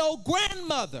in your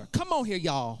grandmother, come on here,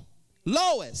 y'all,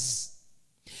 Lois,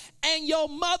 and your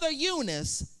mother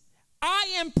Eunice,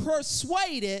 I am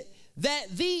persuaded that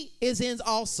thee is in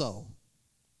also.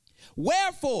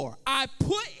 Wherefore, I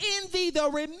put in thee the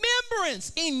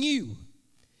remembrance in you,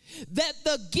 that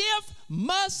the gift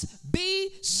must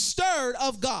be stirred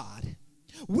of God,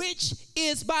 which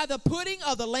is by the putting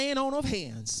of the laying on of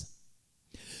hands.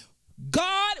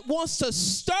 God wants to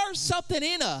stir something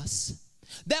in us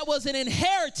that was an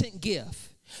inheritant gift,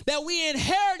 that we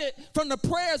inherited from the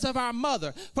prayers of our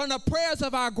mother, from the prayers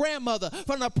of our grandmother,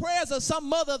 from the prayers of some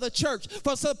mother of the church,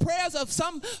 from some prayers of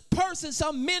some person,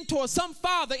 some mentor, some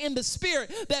father in the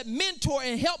spirit that mentor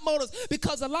and help mold us.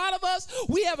 Because a lot of us,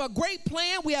 we have a great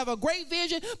plan, we have a great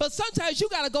vision, but sometimes you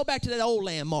got to go back to that old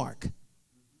landmark.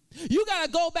 You got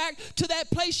to go back to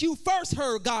that place you first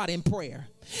heard God in prayer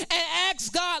and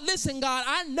ask God, listen, God,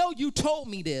 I know you told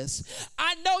me this.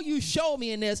 I know you showed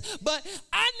me in this, but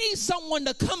I need someone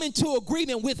to come into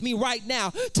agreement with me right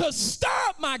now to stir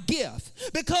up my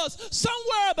gift, because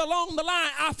somewhere along the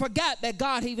line, I forgot that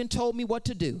God even told me what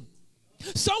to do.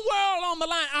 Somewhere along the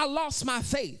line, I lost my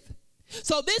faith.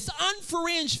 So this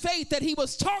unfringed faith that he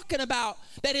was talking about,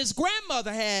 that his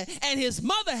grandmother had and his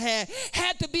mother had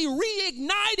to be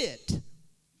reignited.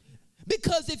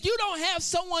 Because if you don't have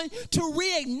someone to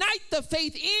reignite the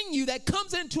faith in you, that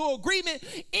comes into agreement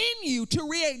in you to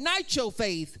reignite your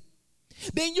faith,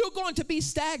 then you're going to be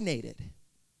stagnated.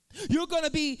 You're going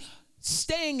to be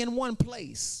staying in one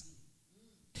place.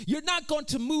 You're not going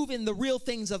to move in the real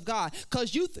things of God,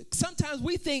 because sometimes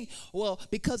we think, well,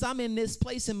 because I'm in this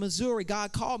place in Missouri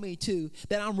God called me to,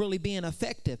 that I'm really being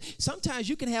effective. Sometimes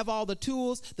you can have all the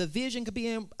tools, the vision could be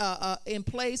in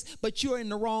place, but you're in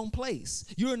the wrong place.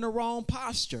 You're in the wrong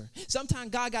posture.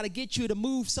 Sometimes God got to get you to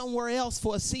move somewhere else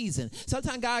for a season.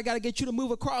 Sometimes God got to get you to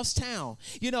move across town.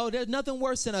 You know, there's nothing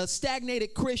worse than a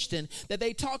stagnated Christian that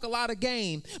they talk a lot of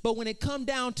game, but when it come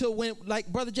down to when, like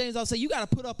Brother James will say, you got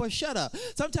to put up or shut up.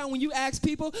 Sometimes when you ask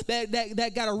people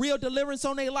that got a real deliverance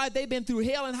on their life, they've been through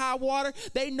hell and high water,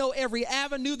 they know every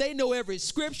avenue, they know every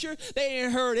scripture, they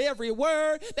ain't heard every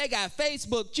word, they got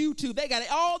Facebook, YouTube, they got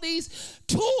all these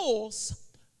tools,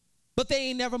 but they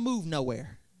ain't never moved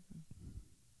nowhere.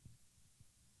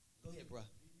 Go ahead, bro.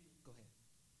 Go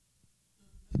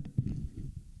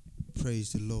ahead.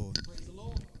 Praise the Lord. Praise the Lord.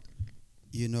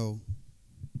 You know,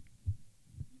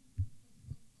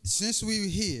 since we were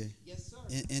here Yes, sir.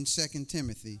 in 2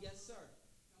 Timothy, Yes, sir.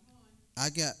 I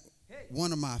got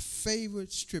one of my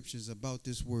favorite scriptures about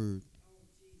this word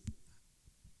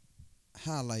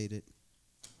highlighted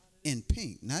in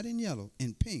pink, not in yellow,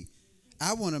 in pink.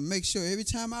 I want to make sure every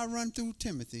time I run through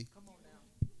Timothy,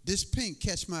 this pink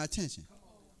catch my attention.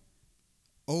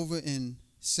 Over in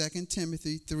 2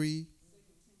 Timothy 3,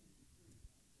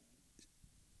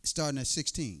 starting at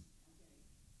 16.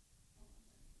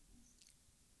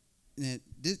 Now,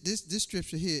 this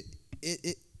scripture here,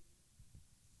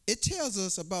 it tells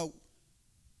us about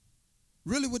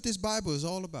really what this Bible is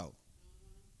all about.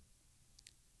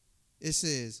 It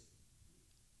says,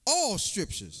 all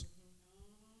scriptures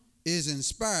is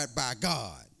inspired by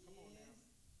God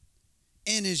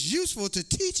and is useful to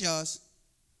teach us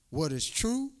what is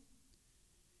true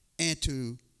and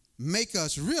to make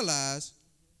us realize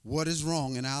what is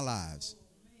wrong in our lives.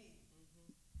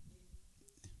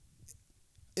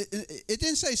 It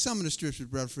didn't say some of the scriptures,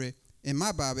 Brother Fred. In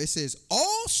my Bible, it says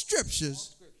all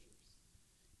scriptures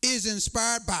is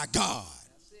inspired by God.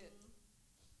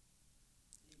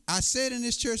 I said in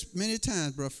this church many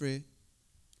times, Brother Fred,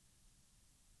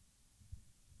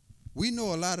 we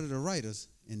know a lot of the writers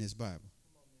in this Bible,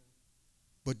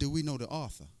 but do we know the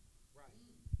author?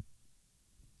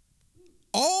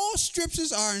 All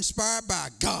scriptures are inspired by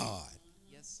God.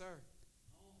 Yes, sir.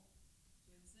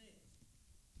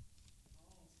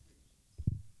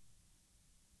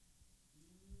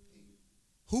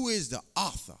 Who is the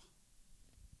author?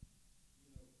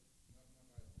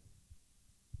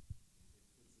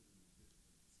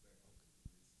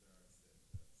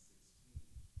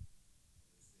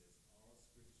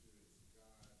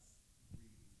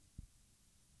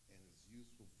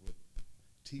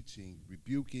 Teaching,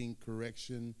 rebuking,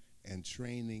 correction, and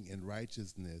training in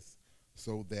righteousness,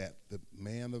 so that the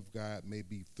man of God may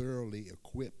be thoroughly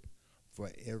equipped for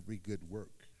every good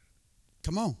work.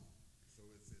 Come on. So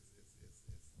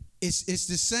It's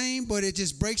the same, but it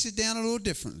just breaks it down a little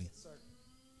differently.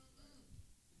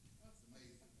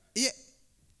 Yeah.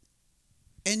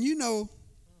 And you know,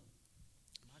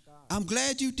 I'm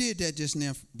glad you did that just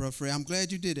now, Brother Fred. I'm glad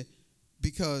you did it,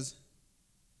 because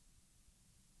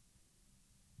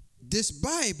this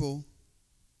Bible,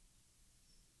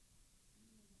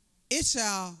 it's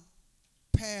our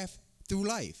path through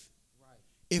life, right,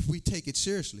 if we take it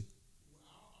seriously. Well,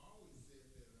 I always said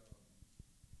that the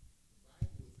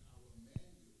Bible is our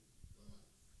manual for life.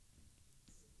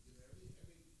 You know, every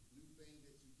new thing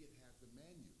that you get has a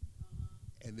manual.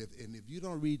 And if you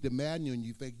don't read the manual and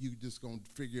you think you're just going to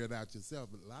figure it out yourself,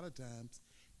 but a lot of times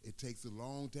it takes a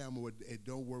long time or it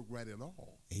don't work right at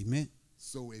all. Amen.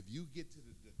 So if you get to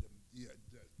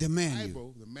the manual,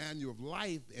 Bible, the manual of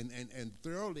life, and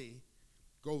thoroughly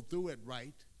go through it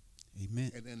right,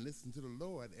 amen, and listen to the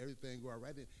Lord, everything go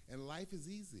right, and life is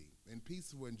easy and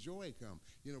peaceful and joy come.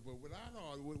 You know, but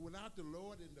without the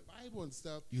Lord and the Bible and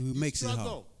stuff, you makes struggle. it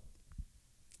hard.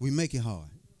 We make it hard.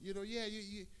 You know, yeah,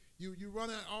 you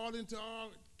run all into all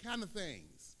kind of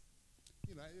things.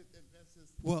 You know, that's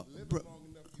just living long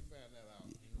enough you find that out.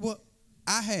 Well,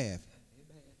 I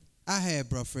have,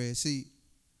 Brother Fred. See,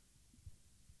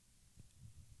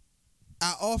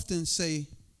 I often say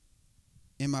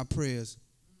in my prayers,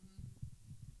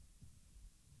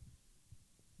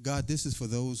 God, this is for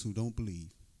those who don't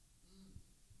believe.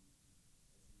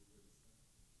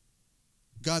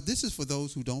 God, this is for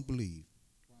those who don't believe.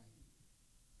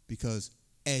 Because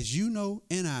as you know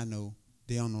and I know,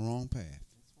 they're on the wrong path.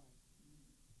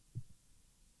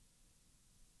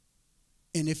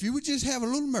 And if you would just have a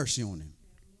little mercy on them,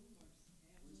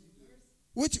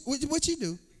 what you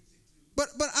do? But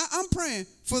I'm praying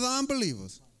for the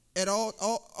unbelievers at all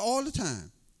the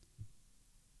time.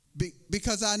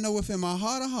 Because I know if in my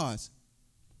heart of hearts,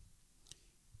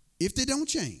 if they don't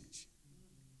change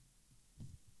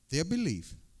their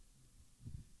belief,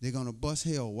 they're going to bust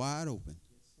hell wide open.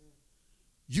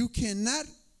 You cannot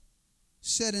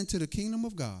set into the kingdom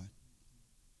of God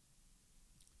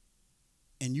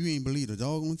and you ain't believe the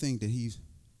doggone thing that he's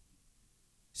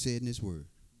said in his word.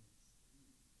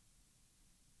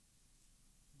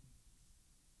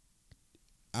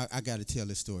 I got to tell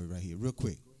this story right here real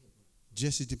quick.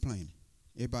 Jesse Duplaney.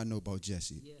 Everybody know about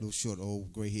Jesse. Yes. Little short,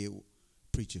 old, gray-haired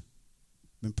preacher.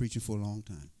 Been preaching for a long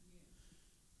time. Yeah.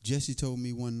 Jesse told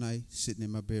me one night, sitting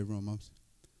in my bedroom,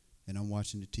 and I'm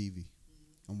watching the TV.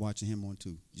 I'm watching him on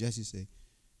too. Jesse said,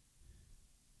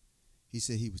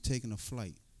 he was taking a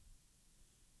flight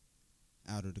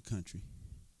out of the country.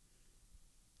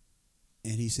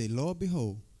 And he said, Lord,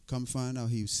 behold, come find out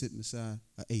he was sitting beside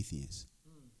an atheist.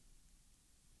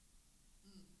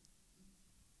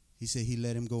 He said he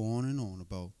let him go on and on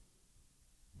about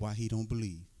why he don't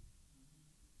believe.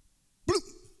 Bloop!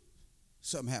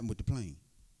 Something happened with the plane.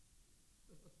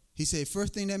 He said,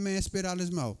 first thing that man spit out of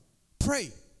his mouth,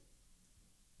 pray.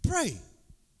 Pray.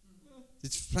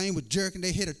 This plane was jerking.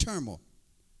 They hit a turmoil.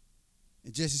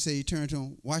 And Jesse said, he turned to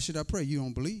him, why should I pray? You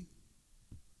don't believe.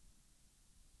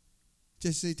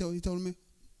 Jesse said, he told him,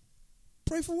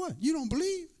 pray for what? You don't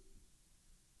believe.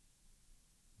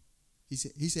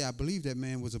 He said, I believe that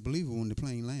man was a believer when the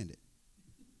plane landed.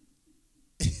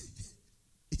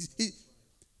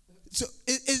 So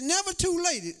it's never too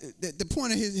late. The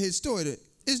point of his story,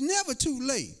 it's never too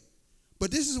late. But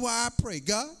this is why I pray,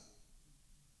 God,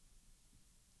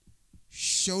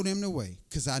 show them the way.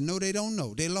 Because I know they don't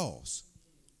know. They're lost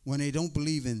when they don't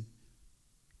believe in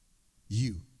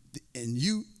you. And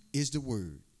you is the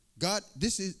word. God,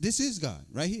 this is God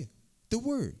right here. The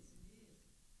word.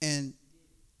 And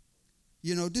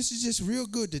you know, this is just real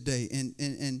good today.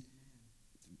 And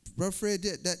Brother Fred,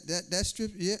 that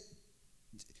scripture, yeah,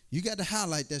 you got to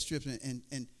highlight that scripture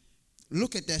and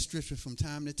look at that scripture from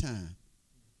time to time.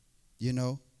 You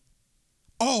know,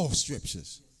 all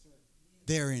scriptures,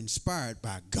 they're inspired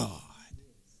by God.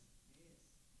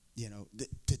 You know,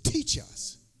 to teach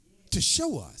us, to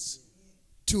show us,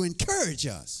 to encourage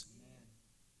us.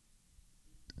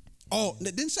 All,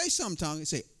 it didn't say sometimes, it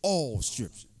say all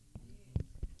scripture.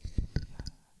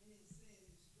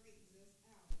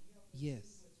 Yes.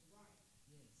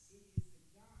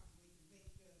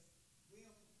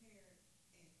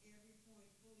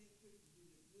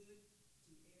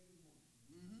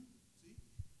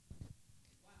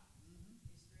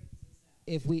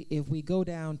 If we go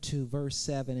down to verse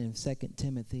 7 in 2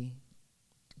 Timothy,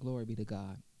 glory be to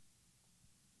God.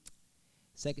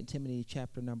 2 Timothy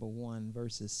chapter number 1,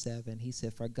 verses 7, he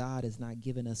said, for God has not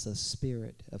given us a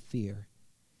spirit of fear,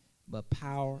 but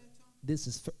power. This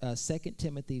is 2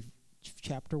 Timothy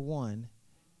chapter 1,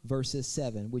 verses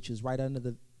 7, which is right under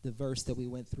the verse that we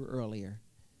went through earlier.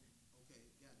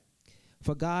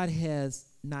 For God has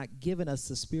not given us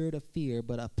the spirit of fear,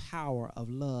 but a power of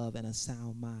love and a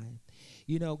sound mind.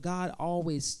 You know, God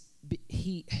always,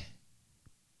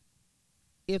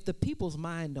 if the people's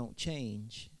mind don't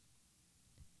change,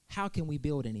 how can we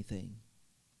build anything?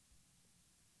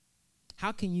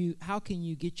 How can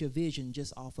you get your vision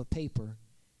just off of paper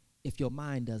if your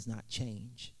mind does not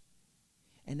change?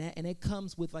 And it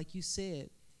comes with, like you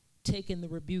said, taking the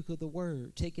rebuke of the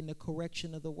word, taking the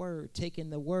correction of the word, taking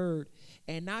the word,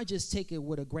 and not just take it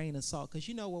with a grain of salt. Because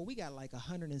you know what? We got like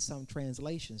 100 and some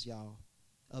translations, y'all,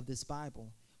 of this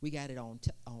Bible. We got it on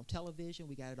television.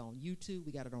 We got it on YouTube.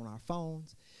 We got it on our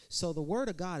phones. So the word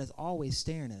of God is always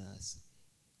staring at us.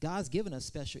 God's given us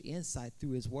special insight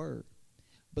through his word.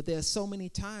 But there's so many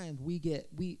times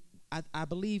I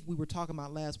believe we were talking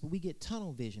about last, but we get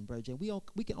tunnel vision, Brother Jay.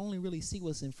 We can only really see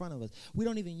what's in front of us. We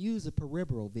don't even use a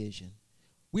peripheral vision.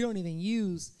 We don't even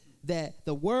use that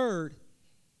the world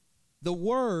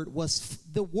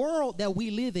that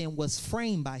we live in was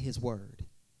framed by his word.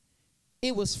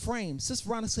 It was framed. Sister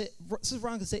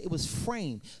Veronica said it was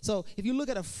framed. So if you look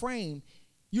at a frame,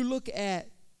 you look at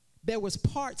there was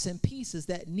parts and pieces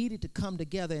that needed to come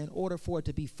together in order for it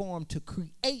to be formed to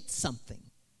create something.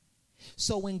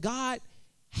 So when God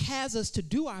has us to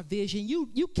do our vision,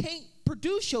 you can't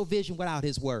produce your vision without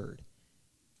his word.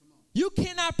 You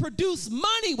cannot produce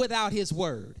money without his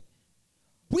word.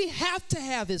 We have to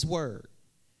have his word.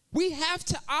 We have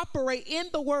to operate in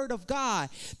the word of God,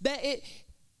 that it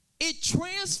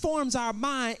transforms our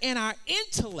mind and our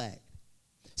intellect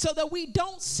so that we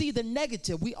don't see the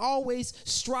negative. We always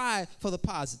strive for the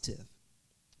positive.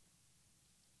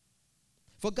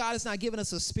 For God has not given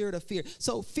us a spirit of fear.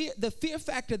 So the fear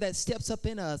factor that steps up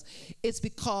in us is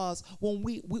because when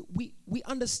we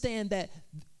understand that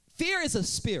fear is a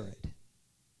spirit.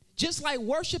 Just like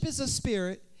worship is a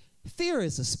spirit, fear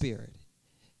is a spirit.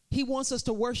 He wants us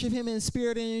to worship him in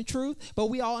spirit and in truth, but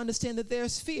we all understand that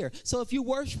there's fear. So if you're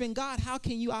worshiping God, how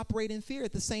can you operate in fear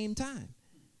at the same time?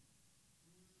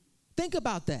 Think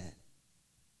about that.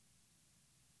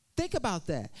 Think about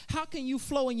that. How can you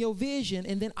flow in your vision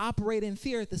and then operate in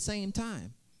fear at the same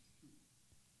time?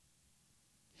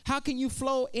 How can you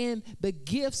flow in the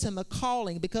gifts and the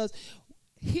calling? Because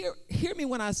hear me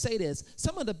when I say this.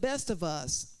 Some of the best of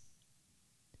us,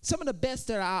 some of the best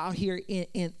that are out here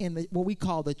in what we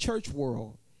call the church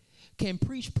world can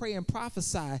preach, pray, and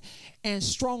prophesy and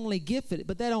strongly gifted,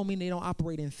 but that don't mean they don't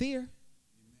operate in fear.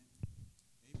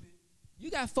 You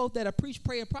got folk that preach,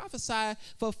 pray, and prophesy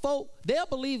for folk. They'll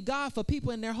believe God for people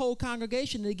in their whole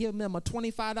congregation to give them a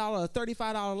 $25, a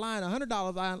 $35 line, a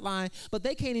 $100 line, but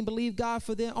they can't even believe God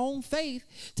for their own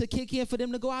faith to kick in for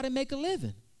them to go out and make a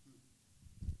living.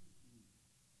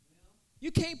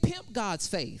 You can't pimp God's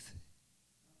faith.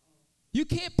 You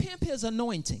can't pimp his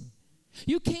anointing.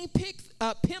 You can't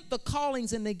pimp the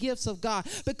callings and the gifts of God,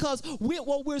 because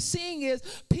what we're seeing is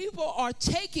people are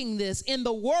taking this in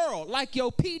the world, like your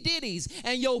P. Diddy's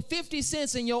and your 50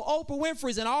 Cents and your Oprah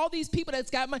Winfrey's and all these people that's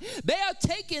got money. They are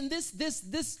taking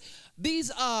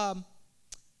these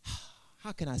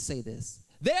how can I say this?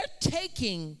 They're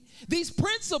taking these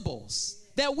principles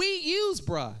that we use,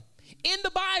 bruh, in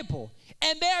the Bible,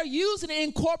 and they're using it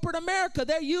in corporate America.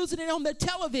 They're using it on their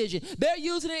television. They're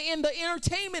using it in the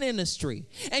entertainment industry.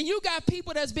 And you got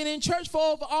people that's been in church for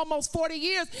over almost 40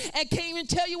 years and can't even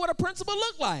tell you what a principle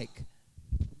look like.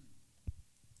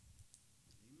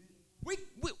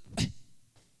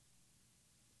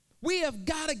 We have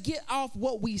got to get off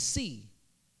what we see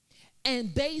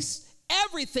and base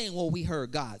everything what we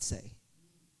heard God say.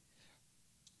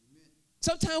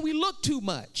 Sometimes we look too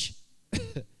much.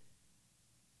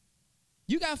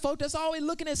 You got folk that's always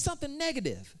looking at something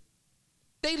negative.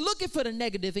 They looking for the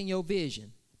negative in your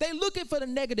vision. They looking for the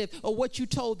negative of what you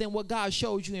told them, what God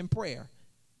showed you in prayer.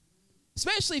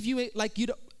 Especially if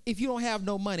you don't have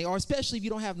no money, or especially if you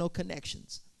don't have no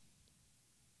connections.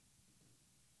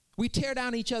 We tear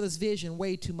down each other's vision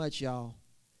way too much, y'all.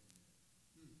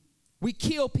 We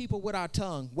kill people with our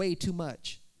tongue way too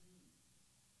much.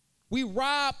 We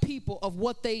rob people of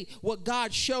what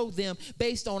God showed them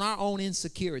based on our own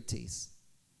insecurities.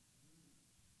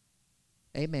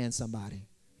 Amen, somebody.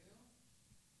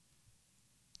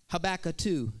 Habakkuk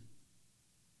 2.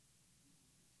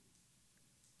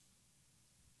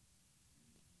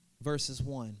 Verses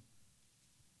 1.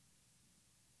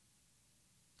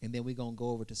 And then we're going to go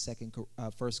over to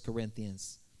 1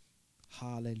 Corinthians.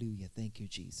 Hallelujah. Thank you,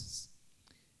 Jesus.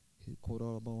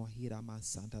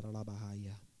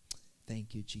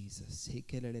 Thank you, Jesus.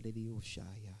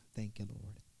 Thank you,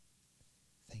 Lord.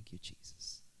 Thank you,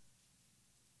 Jesus.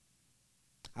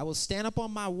 I will stand up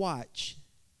on my watch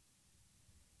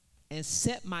and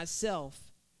set myself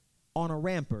on a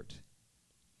rampart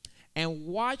and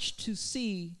watch to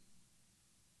see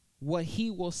what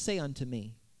he will say unto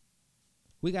me.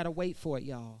 We got to wait for it,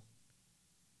 y'all.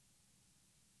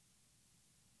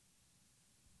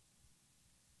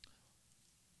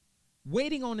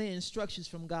 Waiting on the instructions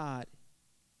from God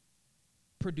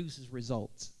produces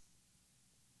results.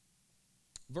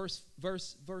 Verse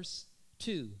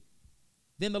 2.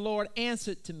 Then the Lord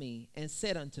answered to me and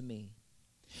said unto me,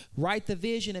 write the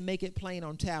vision and make it plain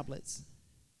on tablets,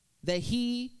 that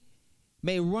he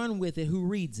may run with it who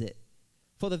reads it.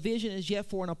 For the vision is yet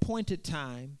for an appointed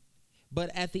time, but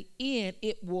at the end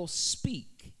it will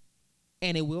speak,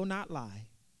 and it will not lie.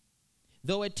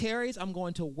 Though it tarries, I'm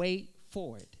going to wait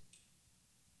for it.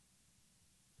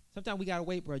 Sometimes we got to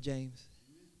wait, Brother James.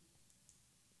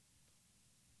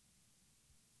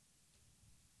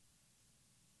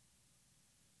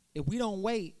 If we don't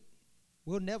wait,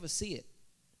 we'll never see it.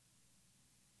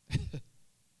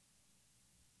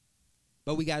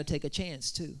 But we got to take a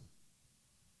chance too.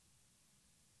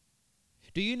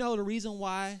 Do you know the reason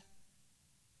why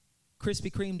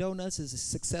Krispy Kreme Donuts is as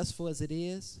successful as it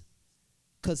is?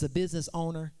 Because the business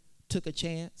owner took a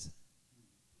chance.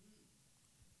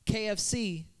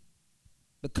 KFC,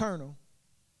 the Colonel,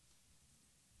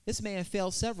 this man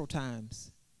fell several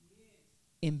times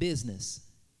in business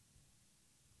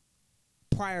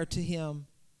prior to him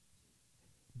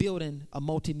building a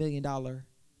multi-million-dollar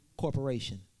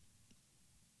corporation.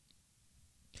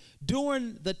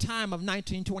 During the time of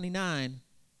 1929,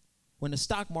 when the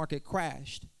stock market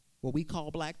crashed, what we call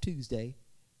Black Tuesday,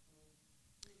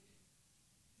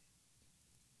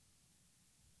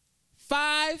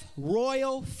 5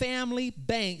 royal family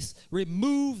banks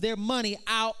removed their money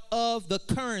out of the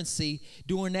currency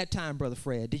during that time, Brother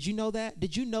Fred. Did you know that?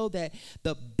 Did you know that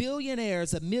the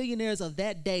billionaires, the millionaires of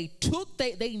that day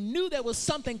they knew there was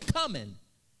something coming,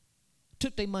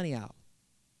 took their money out.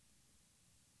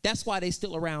 That's why they're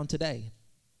still around today.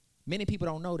 Many people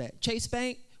don't know that. Chase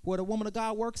Bank, where the woman of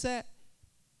God works at,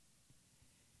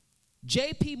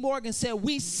 J.P. Morgan said,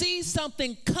 we see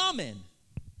something coming.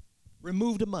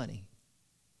 Remove the money.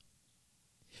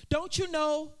 Don't you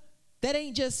know that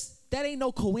ain't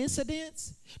no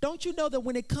coincidence? Don't you know that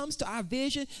when it comes to our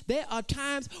vision, there are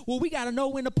times where we got to know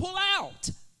when to pull out.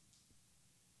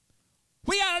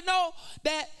 We got to know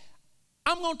that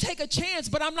I'm going to take a chance,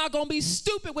 but I'm not going to be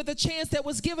stupid with the chance that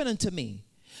was given unto me.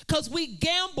 Because we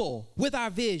gamble with our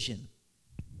vision.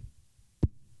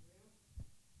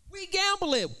 We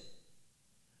gamble it.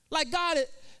 Like God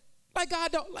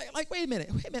don't wait a minute.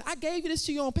 I gave you this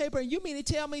to you on paper, and you mean to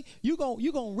tell me you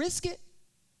gonna risk it?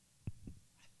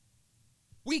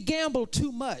 We gamble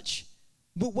too much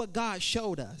with what God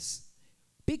showed us.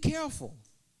 Be careful.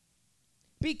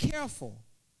 Be careful.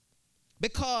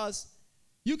 Because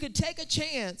you can take a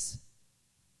chance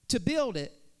to build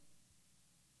it.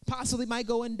 Possibly might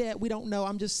go in debt. We don't know.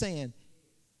 I'm just saying.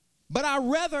 But I'd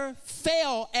rather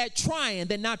fail at trying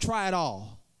than not try at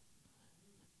all.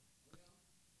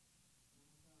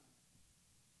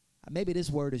 Maybe this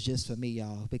word is just for me,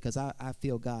 y'all, because I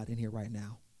feel God in here right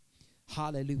now.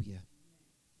 Hallelujah.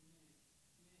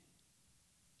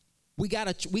 We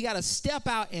gotta step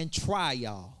out and try,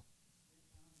 y'all.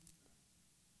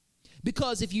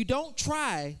 Because if you don't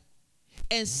try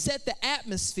and set the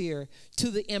atmosphere to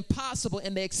the impossible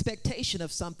and the expectation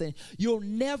of something, you'll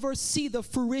never see the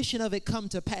fruition of it come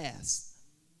to pass.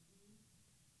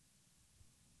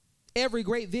 Every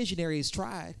great visionary has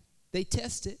tried. They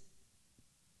tested.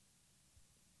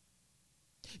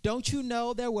 Don't you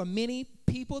know there were many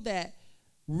people that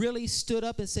really stood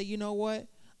up and said, you know what?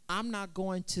 I'm not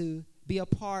going to be a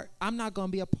part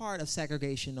of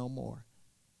segregation no more.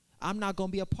 I'm not going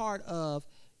to be a part of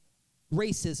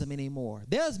racism anymore.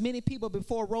 There's many people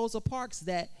before Rosa Parks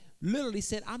that literally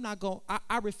said,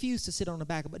 I refuse to sit on the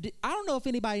back of it. I don't know if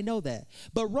anybody know that,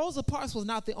 but Rosa Parks was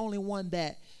not the only one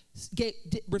that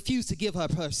refused to give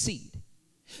up her seat.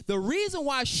 The reason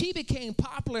why she became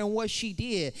popular in what she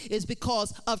did is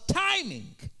because of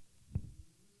timing.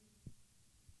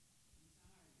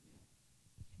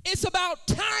 It's about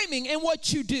timing in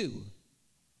what you do.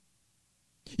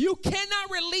 You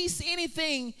cannot release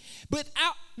anything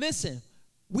without, listen,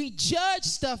 we judge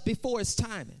stuff before it's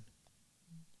timing.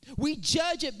 We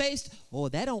judge it based,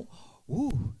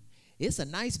 it's a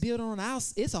nice building on the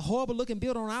outside. It's a horrible looking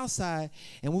building on the outside.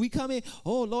 And when we come in,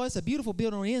 oh, Lord, it's a beautiful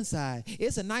building on the inside.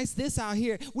 It's a nice this out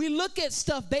here. We look at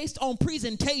stuff based on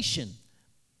presentation.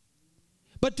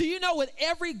 But do you know with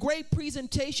every great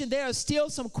presentation, there are still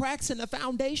some cracks in the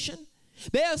foundation?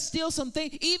 There are still some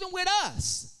things, even with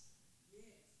us.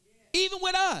 Even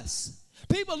with us.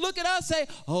 People look at us and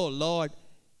say, oh, Lord,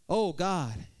 oh,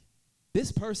 God.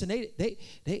 This person,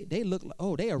 they look like,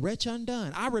 oh, they are wretch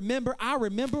undone. I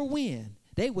remember when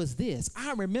they was this.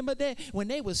 I remember that when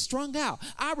they was strung out.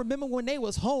 I remember when they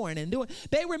was whoring and doing.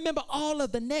 They remember all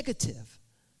of the negative.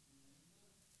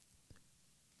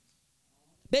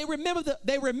 They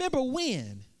remember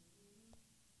when.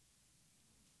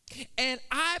 And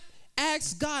I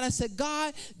asked God, I said,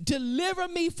 God, deliver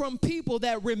me from people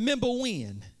that remember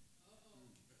when.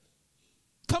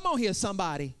 Come on here,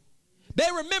 somebody. They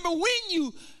remember when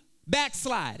you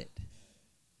backslided.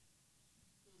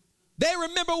 They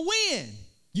remember when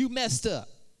you messed up.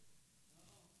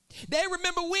 They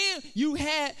remember when you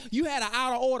had an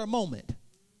out of order moment.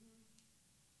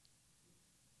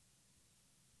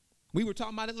 We were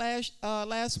talking about it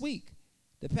last week.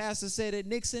 The pastor said at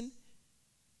Nixon,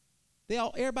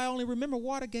 everybody only remember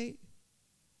Watergate.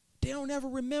 They don't ever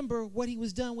remember what he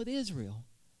was done with Israel.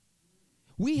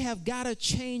 We have got to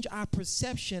change our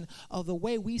perception of the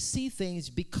way we see things,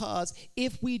 because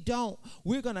if we don't,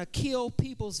 we're going to kill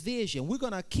people's vision. We're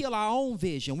going to kill our own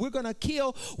vision. We're going to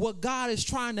kill what God is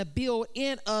trying to build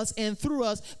in us and through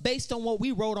us based on what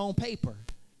we wrote on paper.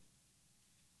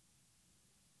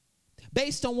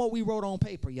 Based on what we wrote on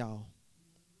paper, y'all.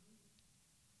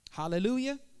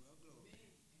 Hallelujah.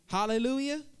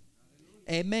 Hallelujah.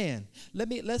 Amen.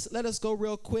 Let us go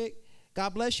real quick.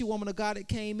 God bless you, woman of God that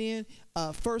came in.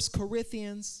 1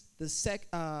 Corinthians, the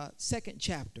second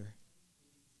chapter.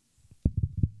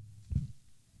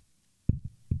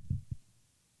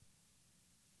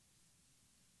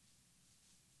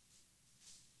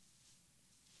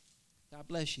 God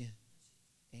bless you.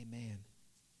 Amen.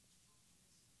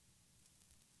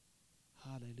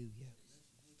 Hallelujah.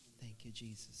 Thank you,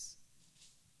 Jesus.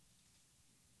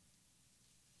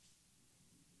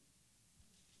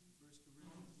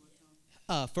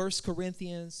 1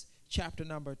 Corinthians chapter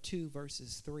number 2,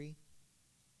 verses 3.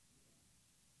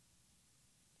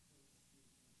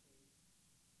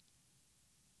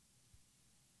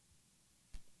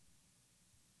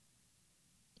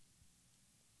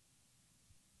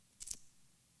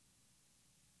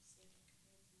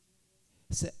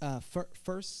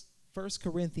 First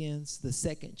Corinthians, the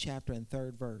second chapter and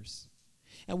third verse.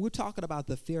 And we're talking about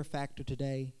the fear factor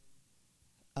today.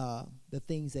 The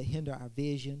things that hinder our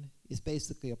vision is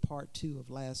basically a part 2 of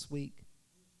last week.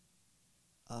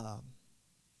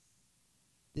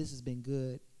 This has been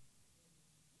good,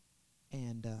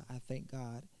 and I thank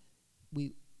God.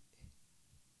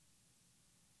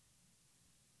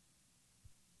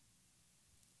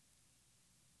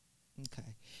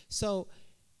 Okay, so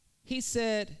he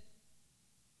said,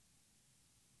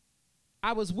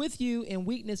 I was with you in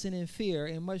weakness and in fear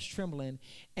and much trembling,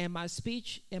 and my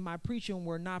speech and my preaching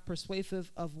were not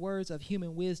persuasive of words of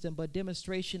human wisdom, but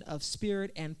demonstration of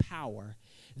spirit and power,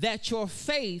 that your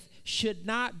faith should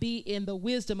not be in the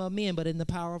wisdom of men, but in the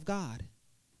power of God.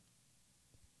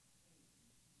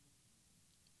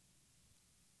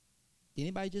 Did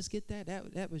anybody just get that?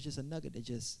 That was just a nugget that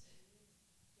just...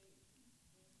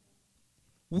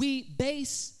 We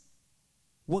base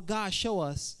what God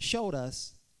showed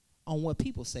us on what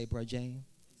people say, Brother James.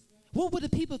 What would the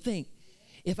people think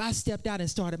if I stepped out and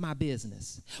started my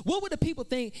business? What would the people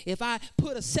think if I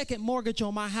put a second mortgage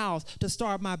on my house to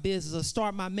start my business or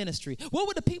start my ministry? What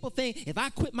would the people think if I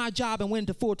quit my job and went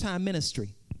into full-time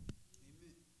ministry?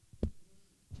 Amen.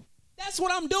 That's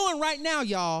what I'm doing right now,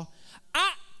 y'all.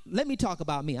 Let me talk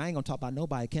about me. I ain't going to talk about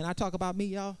nobody. Can I talk about me,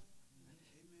 y'all? Amen.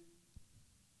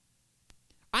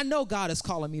 I know God is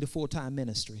calling me to full-time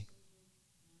ministry.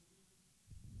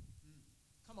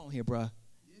 Come on here, bruh.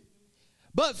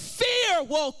 But fear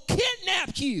will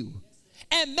kidnap you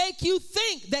and make you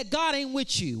think that God ain't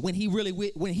with you when he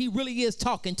really is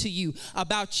talking to you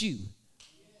about you.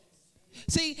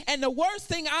 See, and the worst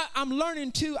thing I'm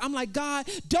learning too, I'm like, God,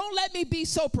 don't let me be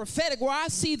so prophetic where I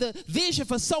see the vision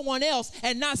for someone else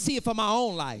and not see it for my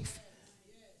own life.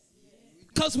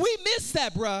 Because we miss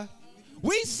that, bruh.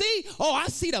 We see, I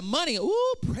see the money.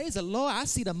 Ooh, praise the Lord. I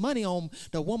see the money on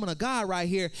the woman of God right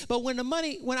here. But when the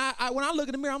money, when I look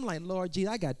in the mirror, I'm like, Lord, gee,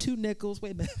 I got 2 nickels.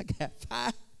 Wait a minute, I got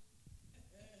 5.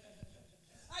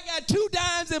 I got 2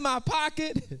 dimes in my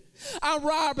pocket. I'm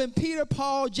robbing Peter,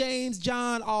 Paul, James,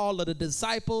 John, all of the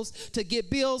disciples to get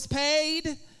bills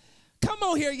paid. Come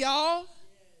on here, y'all.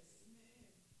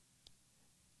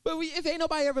 But if ain't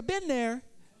nobody ever been there,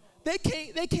 they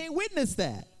can't witness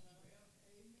that.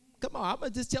 Come on, I'm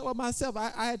going to just tell on myself.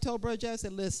 I had told Brother Jeff, I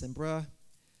said, listen, bruh.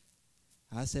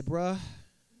 I said, bruh,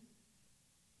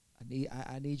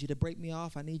 I need you to break me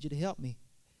off. I need you to help me.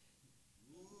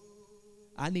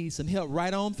 I need some help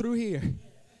right on through here.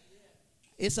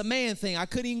 It's a man thing. I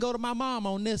couldn't even go to my mom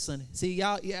on this one. See,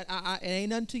 y'all, it ain't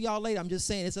nothing to y'all later. I'm just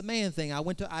saying it's a man thing. I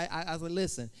was like,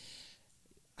 listen,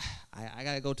 I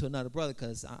got to go to another brother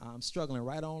because I'm struggling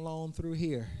right on through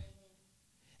here.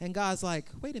 And God's like,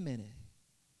 wait a minute.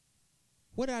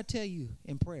 What did I tell you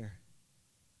in prayer?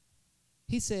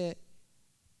 He said,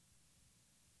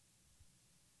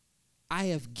 I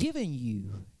have given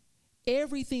you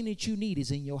everything that you need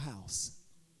is in your house.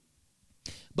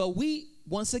 But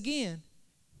once again,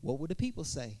 what would the people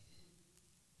say?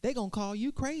 They're going to call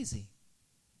you crazy.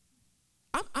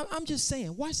 I'm just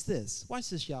saying, watch this. Watch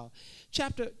this, y'all.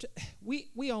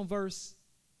 We on verse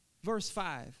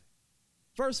 5.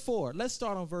 Verse 4. Let's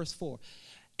start on verse 4.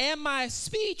 And my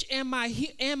speech and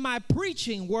my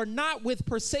preaching were not with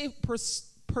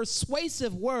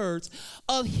persuasive words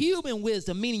of human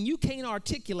wisdom, meaning you can't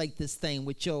articulate this thing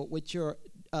with your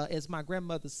as my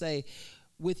grandmother say,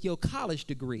 with your college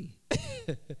degree.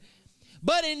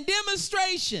 But in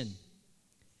demonstration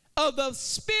of the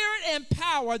spirit and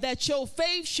power, that your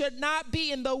faith should not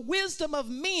be in the wisdom of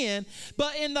men,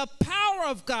 but in the power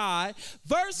of God.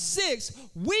 Verse 6,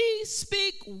 we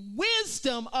speak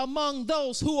wisdom among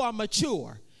those who are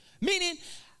mature. Meaning,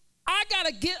 I got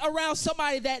to get around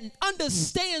somebody that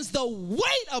understands the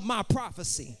weight of my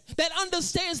prophecy, that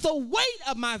understands the weight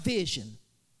of my vision.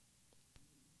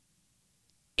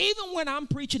 Even when I'm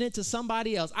preaching it to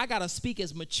somebody else, I got to speak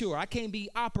as mature. I can't be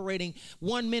operating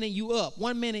 1 minute you up,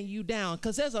 1 minute you down,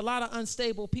 because there's a lot of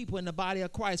unstable people in the body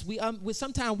of Christ.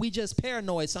 Sometimes we just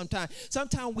paranoid. Sometimes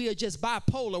we are just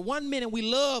bipolar. 1 minute we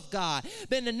love God.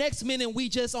 Then the next minute we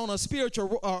just on a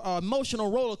spiritual or emotional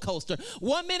roller coaster.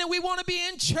 1 minute we want to be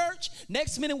in church.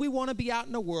 Next minute we want to be out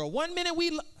in the world. 1 minute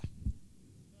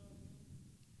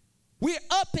we're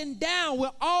up and down. We're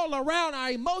all around.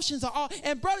 Our emotions are all.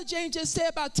 And Brother James just said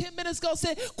about 10 minutes ago,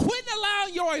 quit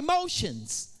allowing your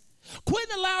emotions. Quit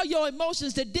allowing your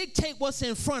emotions to dictate what's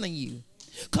in front of you.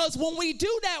 Because when we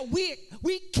do that, we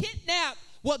kidnap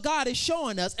what God is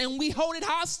showing us and we hold it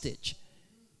hostage.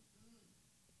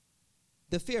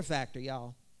 The fear factor,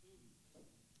 y'all.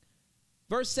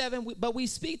 Verse 7, but we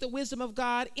speak the wisdom of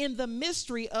God in the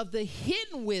mystery of the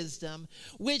hidden wisdom,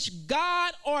 which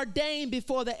God ordained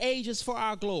before the ages for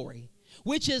our glory,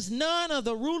 which is none of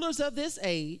the rulers of this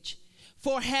age,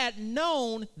 for had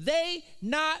known they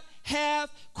not have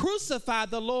crucified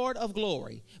the Lord of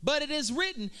glory. But it is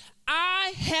written,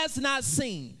 eye has not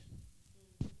seen.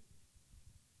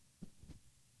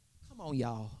 Come on,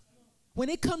 y'all. When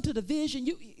it comes to the vision,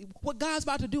 what God's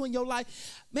about to do in your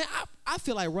life, man, I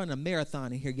feel like running a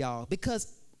marathon in here, y'all,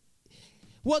 because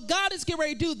what God is getting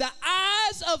ready to do, the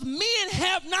eyes of men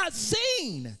have not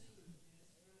seen.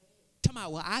 Talking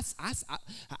about, well,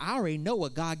 I already know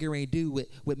what God getting ready to do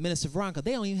with Minister Veronica.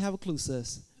 They don't even have a clue,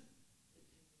 sis.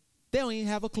 They don't even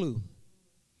have a clue.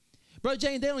 Brother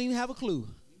James, they don't even have a clue.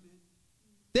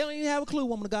 They don't even have a clue,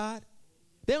 woman of God.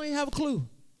 They don't even have a clue.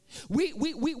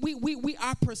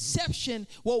 Our perception,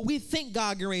 what we think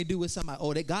God getting ready to do with somebody.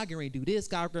 Oh, that God getting ready to do this.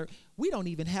 We don't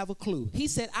even have a clue. He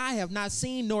said, I have not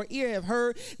seen nor ear have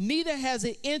heard, neither has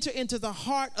it entered into the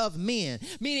heart of men.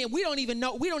 Meaning we don't even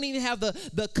know, we don't even have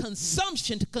the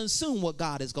consumption to consume what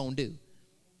God is going to do.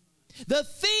 The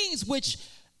things which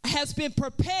has been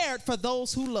prepared for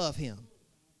those who love him.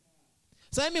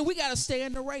 So, I mean, we got to stay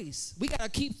in the race. We got to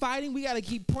keep fighting. We got to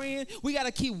keep praying. We got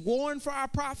to keep warring for our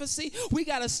prophecy. We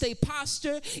got to stay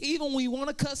postured, even when we want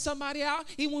to cut somebody out,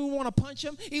 even when we want to punch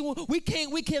them. We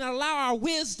can't allow our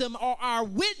wisdom or our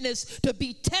witness to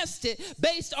be tested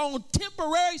based on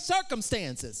temporary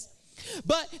circumstances.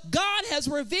 But God has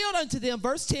revealed unto them,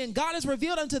 verse 10, God has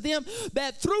revealed unto them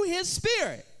that through his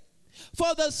Spirit,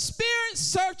 for the Spirit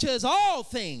searches all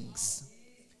things.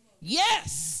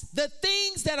 Yes, the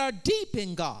things that are deep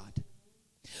in God.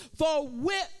 For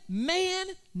man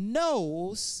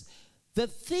knows the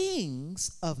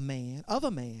things of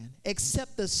a man,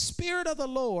 except the Spirit of the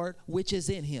Lord which is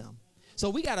in him.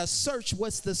 So we got to search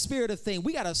what's the spirit of thing.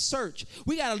 We got to search.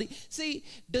 We got to see,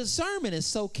 discernment is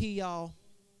so key, y'all.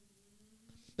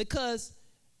 Because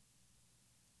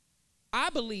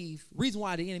I believe reason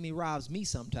why the enemy robs me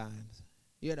sometimes,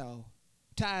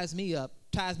 ties me up,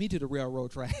 ties me to the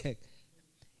railroad track,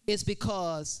 is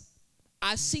because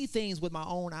I see things with my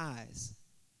own eyes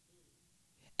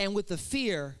and with the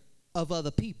fear of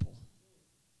other people.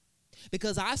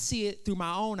 Because I see it through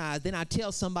my own eyes, then I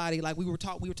tell somebody, like we were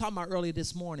talking about earlier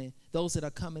this morning, those that are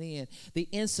coming in, the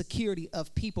insecurity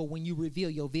of people when you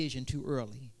reveal your vision too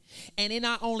early. And it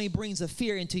not only brings a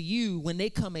fear into you when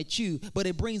they come at you, but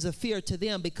it brings a fear to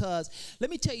them because, let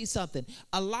me tell you something,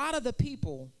 a lot of the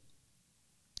people,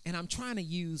 and I'm trying to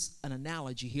use an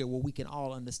analogy here where we can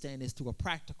all understand this through a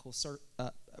practical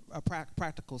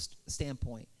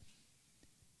standpoint.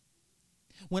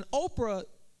 When Oprah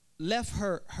left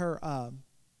her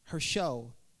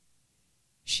show,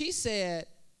 she said,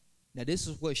 now this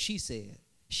is what she said.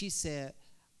 She said,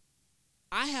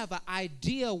 I have an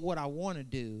idea what I want to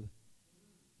do,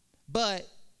 but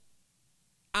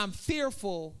I'm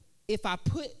fearful if I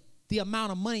put the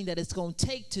amount of money that it's going to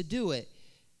take to do it,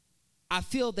 I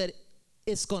feel that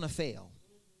it's going to fail.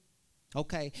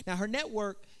 Okay. Now, her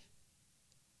network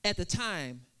at the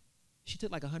time, she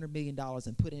took like $100 million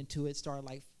and put into it, started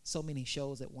like so many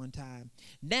shows at one time.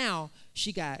 Now,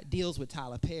 she got deals with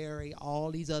Tyler Perry,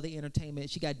 all these other entertainment.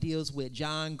 She got deals with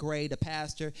John Gray, the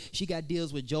pastor. She got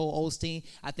deals with Joel Osteen.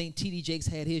 I think T.D. Jakes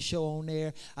had his show on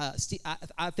there.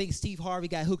 I think Steve Harvey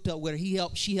got hooked up with her.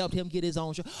 She helped him get his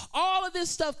own show. All of this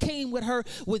stuff came with her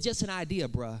with just an idea,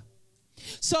 bruh.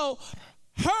 So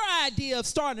her idea of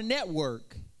starting a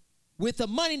network with the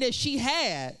money that she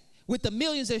had, with the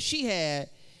millions that she had,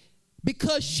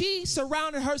 because she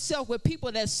surrounded herself with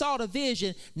people that saw the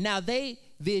vision, now they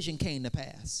vision came to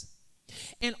pass.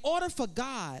 In order for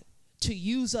God to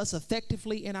use us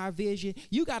effectively in our vision,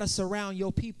 you got to surround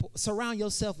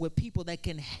yourself with people that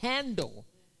can handle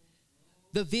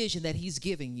the vision that he's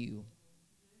giving you.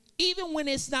 Even when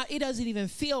it doesn't even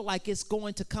feel like it's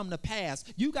going to come to pass.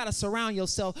 You got to surround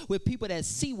yourself with people that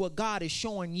see what God is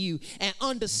showing you and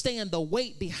understand the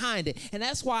weight behind it. And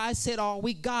that's why I said all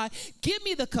week, God, give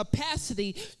me the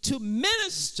capacity to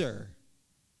minister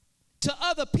to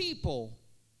other people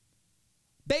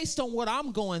based on what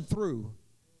I'm going through,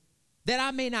 that I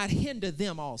may not hinder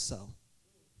them also.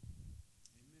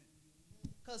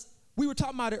 Because we were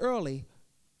talking about it early.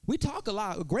 We talk a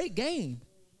lot, a great game.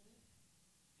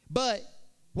 But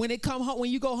when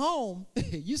you go home,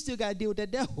 you still got to deal with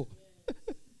that devil.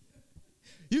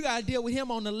 You got to deal with him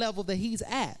on the level that he's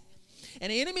at.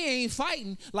 And the enemy ain't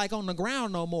fighting like on the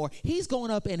ground no more. He's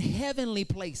going up in heavenly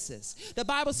places. The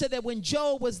Bible said that when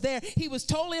Job was there, he was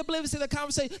totally oblivious to the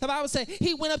conversation. The Bible said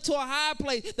he went up to a high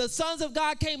place. The sons of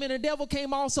God came and the devil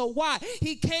came also. Why?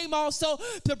 He came also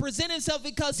to present himself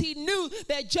because he knew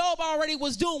that Job already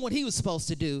was doing what he was supposed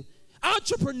to do.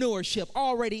 Entrepreneurship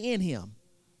already in him.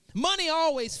 Money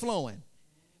always flowing.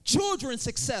 Children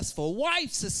successful.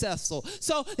 Wife successful.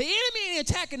 So the enemy ain't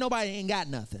attacking nobody that ain't got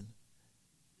nothing.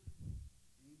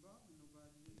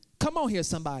 Come on here,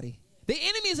 somebody. The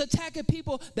enemy is attacking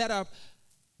people that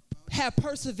have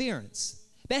perseverance,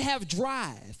 that have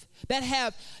drive, that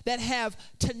have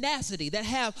tenacity, that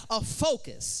have a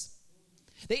focus.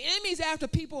 The enemy is after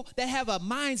people that have a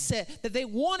mindset that they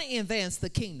want to advance the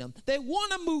kingdom. They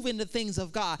want to move into things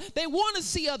of God. They want to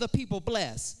see other people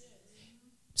blessed.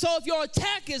 So if your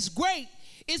attack is great,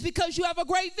 it's because you have a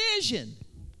great vision.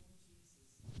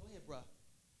 Go ahead, bro.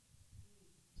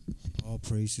 Oh,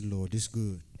 praise the Lord. This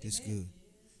good. This good.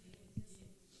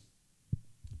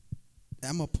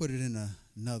 I'm going to put it in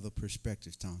another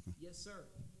perspective, Tonka. Yes, sir.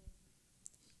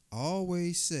 I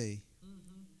always say,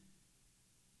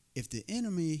 if the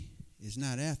enemy is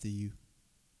not after you,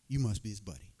 you must be his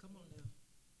buddy. Come on now.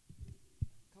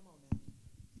 Come on now.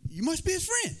 You must be his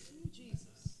friend. Ooh, Jesus.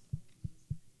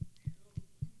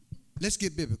 Let's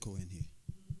get biblical in here.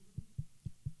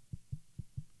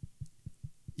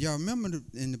 Y'all remember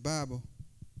in the Bible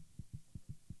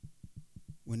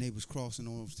when they was crossing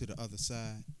over to the other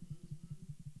side?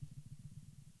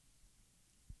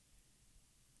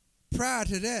 Prior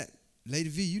to that, Lady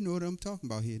V, you know what I'm talking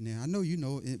about here now. I know you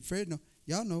know, and Fred know,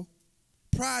 y'all know.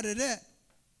 Prior to that,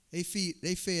 they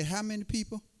fed how many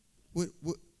people? With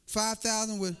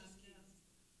 5,000 with.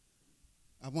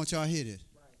 I want y'all to hear this,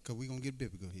 because we're going to get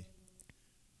biblical here.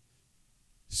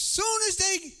 Soon as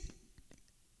they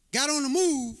got on the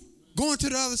move, going to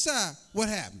the other side, what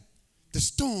happened? The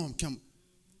storm come.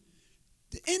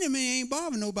 The enemy ain't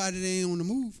bothering nobody that ain't on the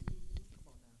move.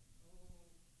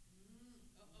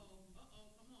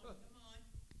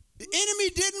 The enemy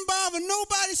didn't bother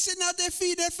nobody sitting out there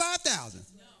feeding that 5,000.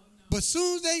 But as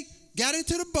soon as they got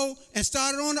into the boat and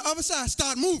started on the other side,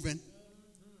 start moving,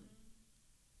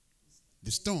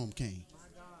 the storm came. My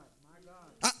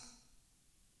God.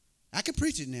 I can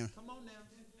preach it now. Come on now.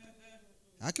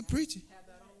 I can preach it. Have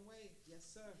that own way. Yes,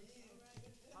 sir.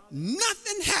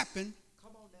 Nothing happened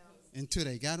Come on now. until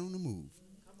they got on the move.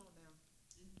 Come on now.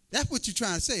 That's what you're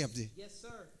trying to say up there. Yes,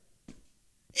 sir.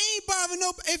 Ain't bothering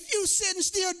nobody. If you sitting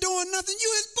still doing nothing,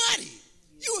 you his buddy.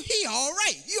 He all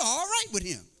right. You all right with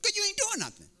him because you ain't doing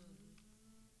nothing.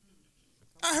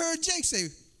 I heard Jake say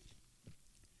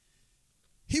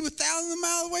he was thousands of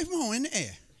miles away from home in the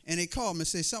air, and they called him and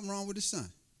said something wrong with his son.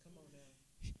 Come on now.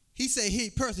 He said he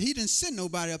didn't send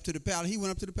nobody up to the palace. He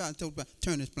went up to the palace and told him,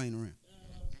 turn this plane around. I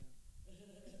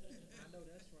know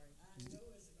that's right.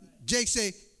 Jake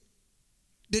said,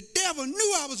 the devil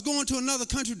knew I was going to another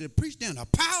country to preach down the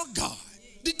power of God.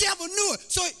 The devil knew it.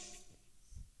 So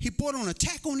he brought on an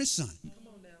attack on his son. Come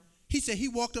on now. He said he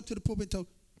walked up to the pulpit and told,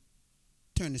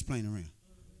 turn this plane around.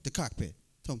 The cockpit.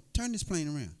 Told him, turn this plane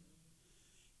around.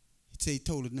 He said he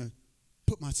told the nurse,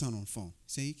 put my son on the phone. He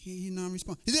said he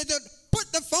non-responsive. He said,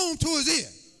 put the phone to his ear.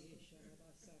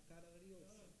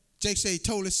 Jake said he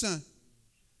told his son,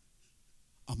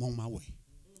 I'm on my way.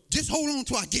 Just hold on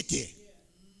till I get there.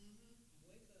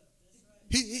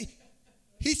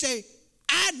 He said,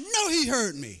 I know he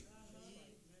heard me.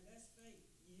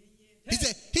 He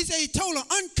said he told an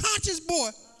unconscious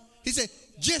boy, he said,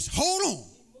 just hold on.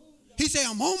 He said,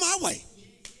 I'm on my way.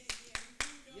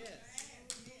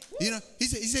 You know, he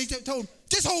told him,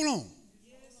 just hold on.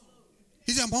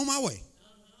 He said, I'm on my way.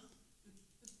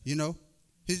 You know,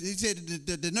 he said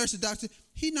the nurse, the doctor,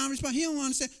 he non-responsive. He don't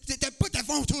understand. He said, put that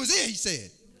phone to his ear, he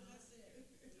said.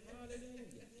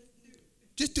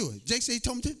 Just do it. Jake said he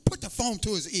told me to put the phone to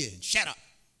his ear and shut up.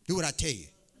 Do what I tell you.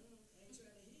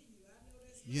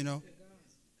 You know.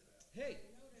 Hey.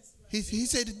 He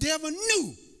said the devil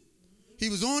knew he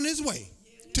was on his way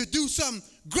to do something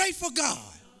great for God.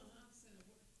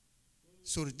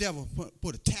 So the devil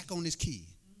put a tack on his key.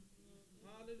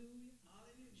 Hallelujah.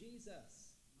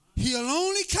 Jesus. He'll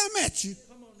only come at you.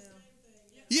 Come on now.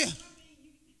 Yeah.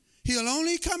 He'll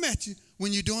only come at you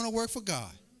when you're doing a work for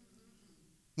God.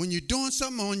 When you're doing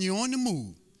something, when you're on the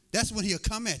move, that's when he'll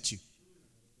come at you.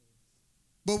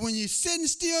 But when you're sitting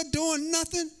still doing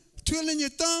nothing, twiddling your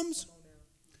thumbs,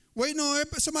 waiting on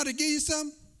somebody to give you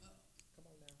something,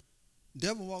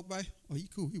 devil walk by, oh, he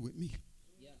cool, he with me.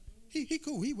 Yeah. He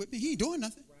cool, he with me. He ain't doing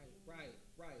nothing. Right.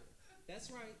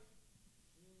 That's right.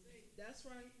 That's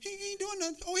right. He ain't doing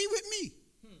nothing. Oh, he with me.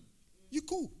 You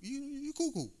cool. You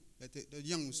cool. The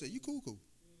young one said, you cool.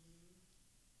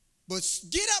 But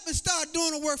get up and start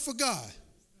doing the work for God.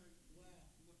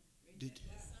 The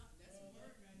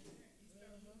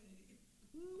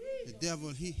devil,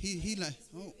 he like,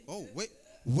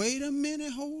 wait a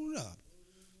minute, hold up.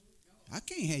 I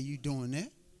can't have you doing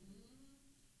that.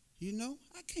 You know,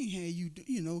 I can't have you,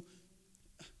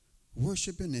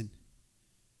 worshiping and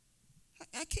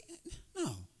I can't,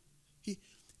 no.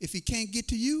 If he can't get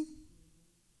to you,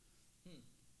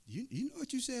 you know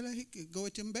what you said, like he could go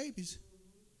at them babies.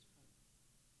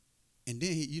 And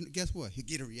then guess what? He'll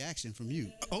get a reaction from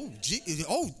you. Oh,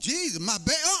 Jesus, my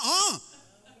bad.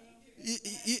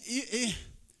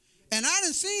 And I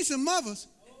done seen some others,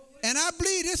 and I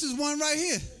believe this is one right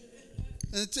here.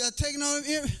 Taking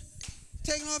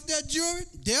off that jewelry,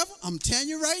 devil, I'm telling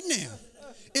you right now,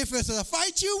 If it's a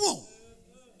fight you want,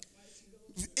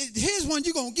 here's one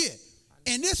you're going to get.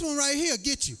 And this one right here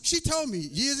get you. She told me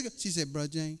years ago, she said, Brother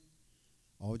Jane,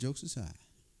 all jokes aside,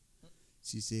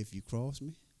 she said, if you cross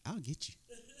me, I'll get you.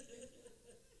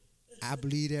 I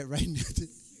believe that right now.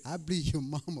 I believe your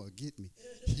mama will get me.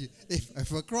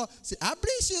 If I cross, see, I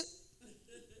believe shit.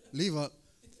 Leave her.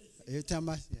 Every time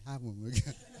I say, I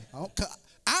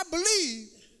believe.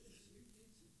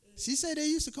 She said they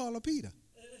used to call her Peter.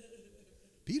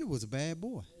 Peter was a bad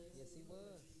boy. Yes, he was.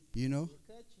 You know,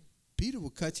 Peter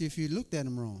would cut you if you looked at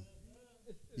him wrong.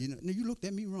 You know, no, you looked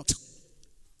at me wrong.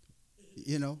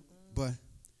 You know, but,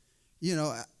 you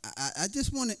know, I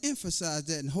just want to emphasize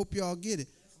that and hope y'all get it,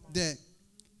 that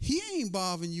he ain't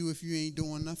bothering you if you ain't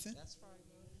doing nothing. That's right.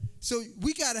 So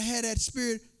we got to have that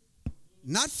spirit,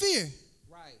 not fear.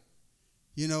 Right.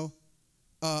 You know,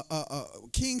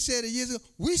 King said it years ago,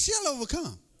 we shall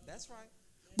overcome. That's right.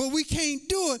 But we can't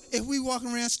do it if we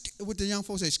walking around, what the young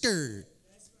folks say, scared.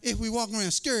 If we walking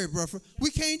around scared, brother, we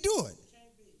can't do it.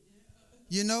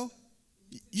 You know,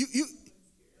 you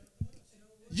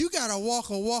got to walk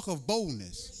a walk of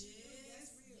boldness.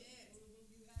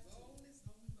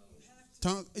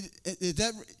 Is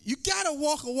that, you got to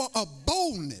walk a walk of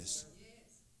boldness.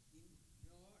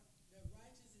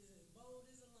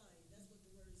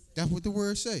 That's what the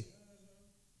word say.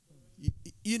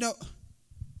 You know,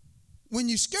 when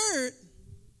you're scared,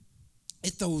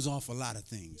 it throws off a lot of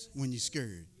things when you're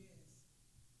scared.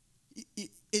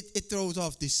 It throws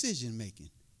off decision making.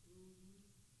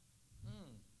 My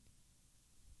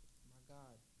God.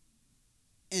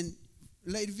 And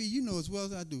Lady V, you know as well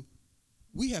as I do,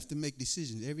 we have to make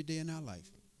decisions every day in our life.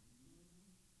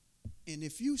 And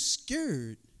if you're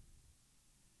scared,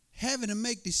 having to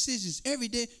make decisions every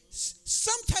day,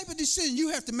 some type of decision you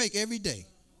have to make every day.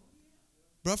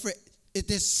 Brother,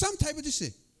 there's some type of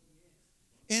decision.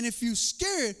 And if you're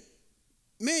scared,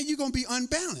 man, you're going to be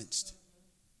unbalanced.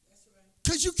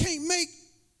 Because you can't make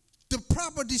the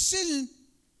proper decision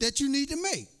that you need to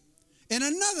make. And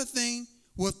another thing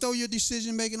will throw your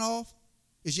decision making off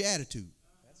is your attitude.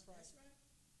 That's right.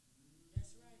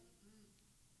 That's right.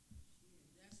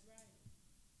 That's right.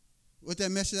 What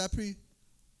that message I preach?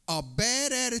 A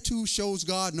bad attitude shows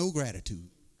God no gratitude.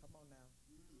 Come on now.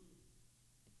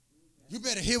 You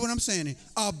better hear what I'm saying.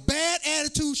 A bad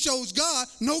attitude shows God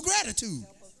no gratitude.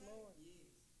 Help us, Lord.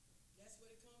 That's what it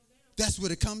comes down to. That's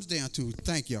what it comes down to.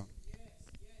 Thank y'all.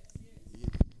 Yes.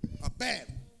 A bad.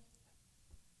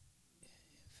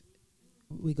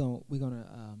 We're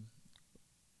gonna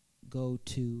go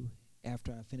to,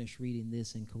 after I finish reading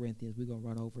this in Corinthians, we're gonna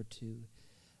run over to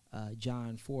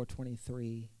John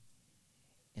 4:23,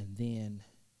 and then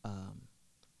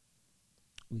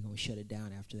we're gonna shut it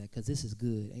down after that, because this is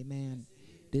good. Amen.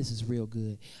 This is real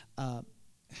good.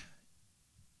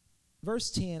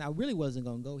 Verse 10, I really wasn't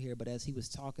gonna go here, but as he was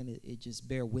talking, it just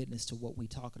bear witness to what we're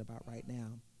talking about right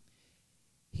now.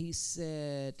 He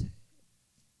said,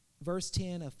 verse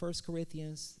 10 of 1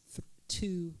 Corinthians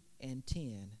 2 and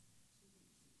 10.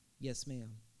 Yes,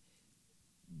 ma'am.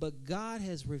 But God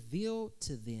has revealed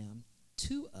to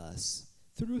us,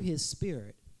 through his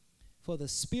Spirit. For the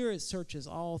Spirit searches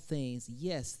all things,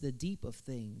 yes, the deep of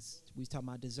things. We talking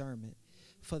about discernment.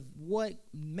 For what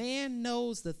man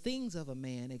knows the things of a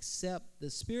man except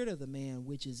the spirit of the man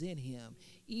which is in him.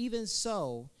 Even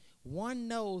so, one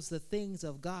knows the things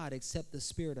of God except the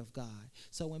Spirit of God.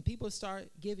 So when people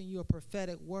start giving you a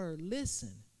prophetic word,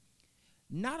 listen.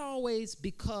 Not always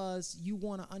because you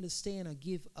want to understand or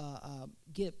give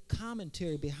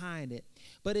commentary behind it,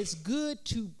 but it's good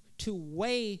to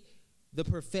weigh the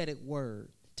prophetic word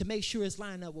to make sure it's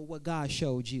lining up with what God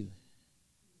showed you.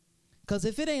 Because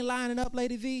if it ain't lining up,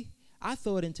 Lady V, I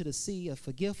throw it into the sea of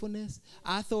forgetfulness.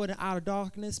 I throw it out of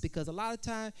darkness, because a lot of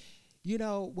time, you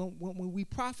know, when we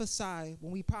prophesy,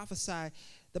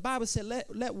 the Bible said,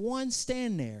 let one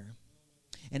stand there,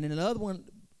 and then the other one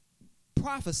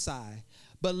prophesy,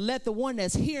 but let the one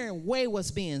that's hearing weigh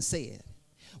what's being said.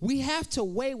 We have to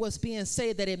weigh what's being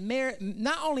said, that it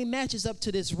not only matches up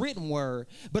to this written word,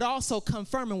 but also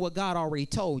confirming what God already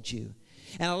told you.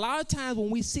 And a lot of times when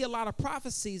we see a lot of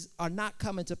prophecies are not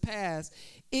coming to pass,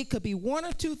 it could be one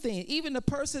or two things. Even the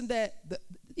person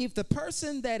if the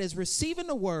person that is receiving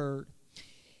the word,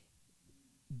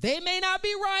 they may not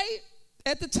be right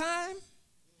at the time,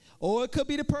 or it could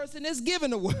be the person that's giving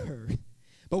the word.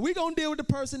 But we're going to deal with the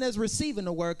person that's receiving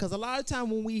the word, because a lot of time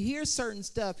when we hear certain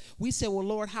stuff, we say, well,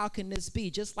 Lord, how can this be?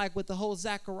 Just like with the whole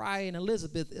Zachariah and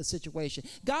Elizabeth situation.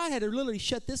 God had to literally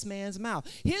shut this man's mouth.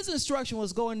 His instruction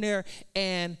was go in there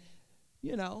and,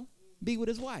 be with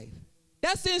his wife.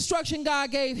 That's the instruction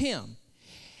God gave him.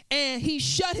 And he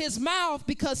shut his mouth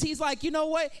because he's like, you know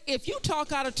what? If you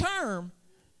talk out of term,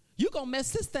 you're going to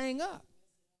mess this thing up.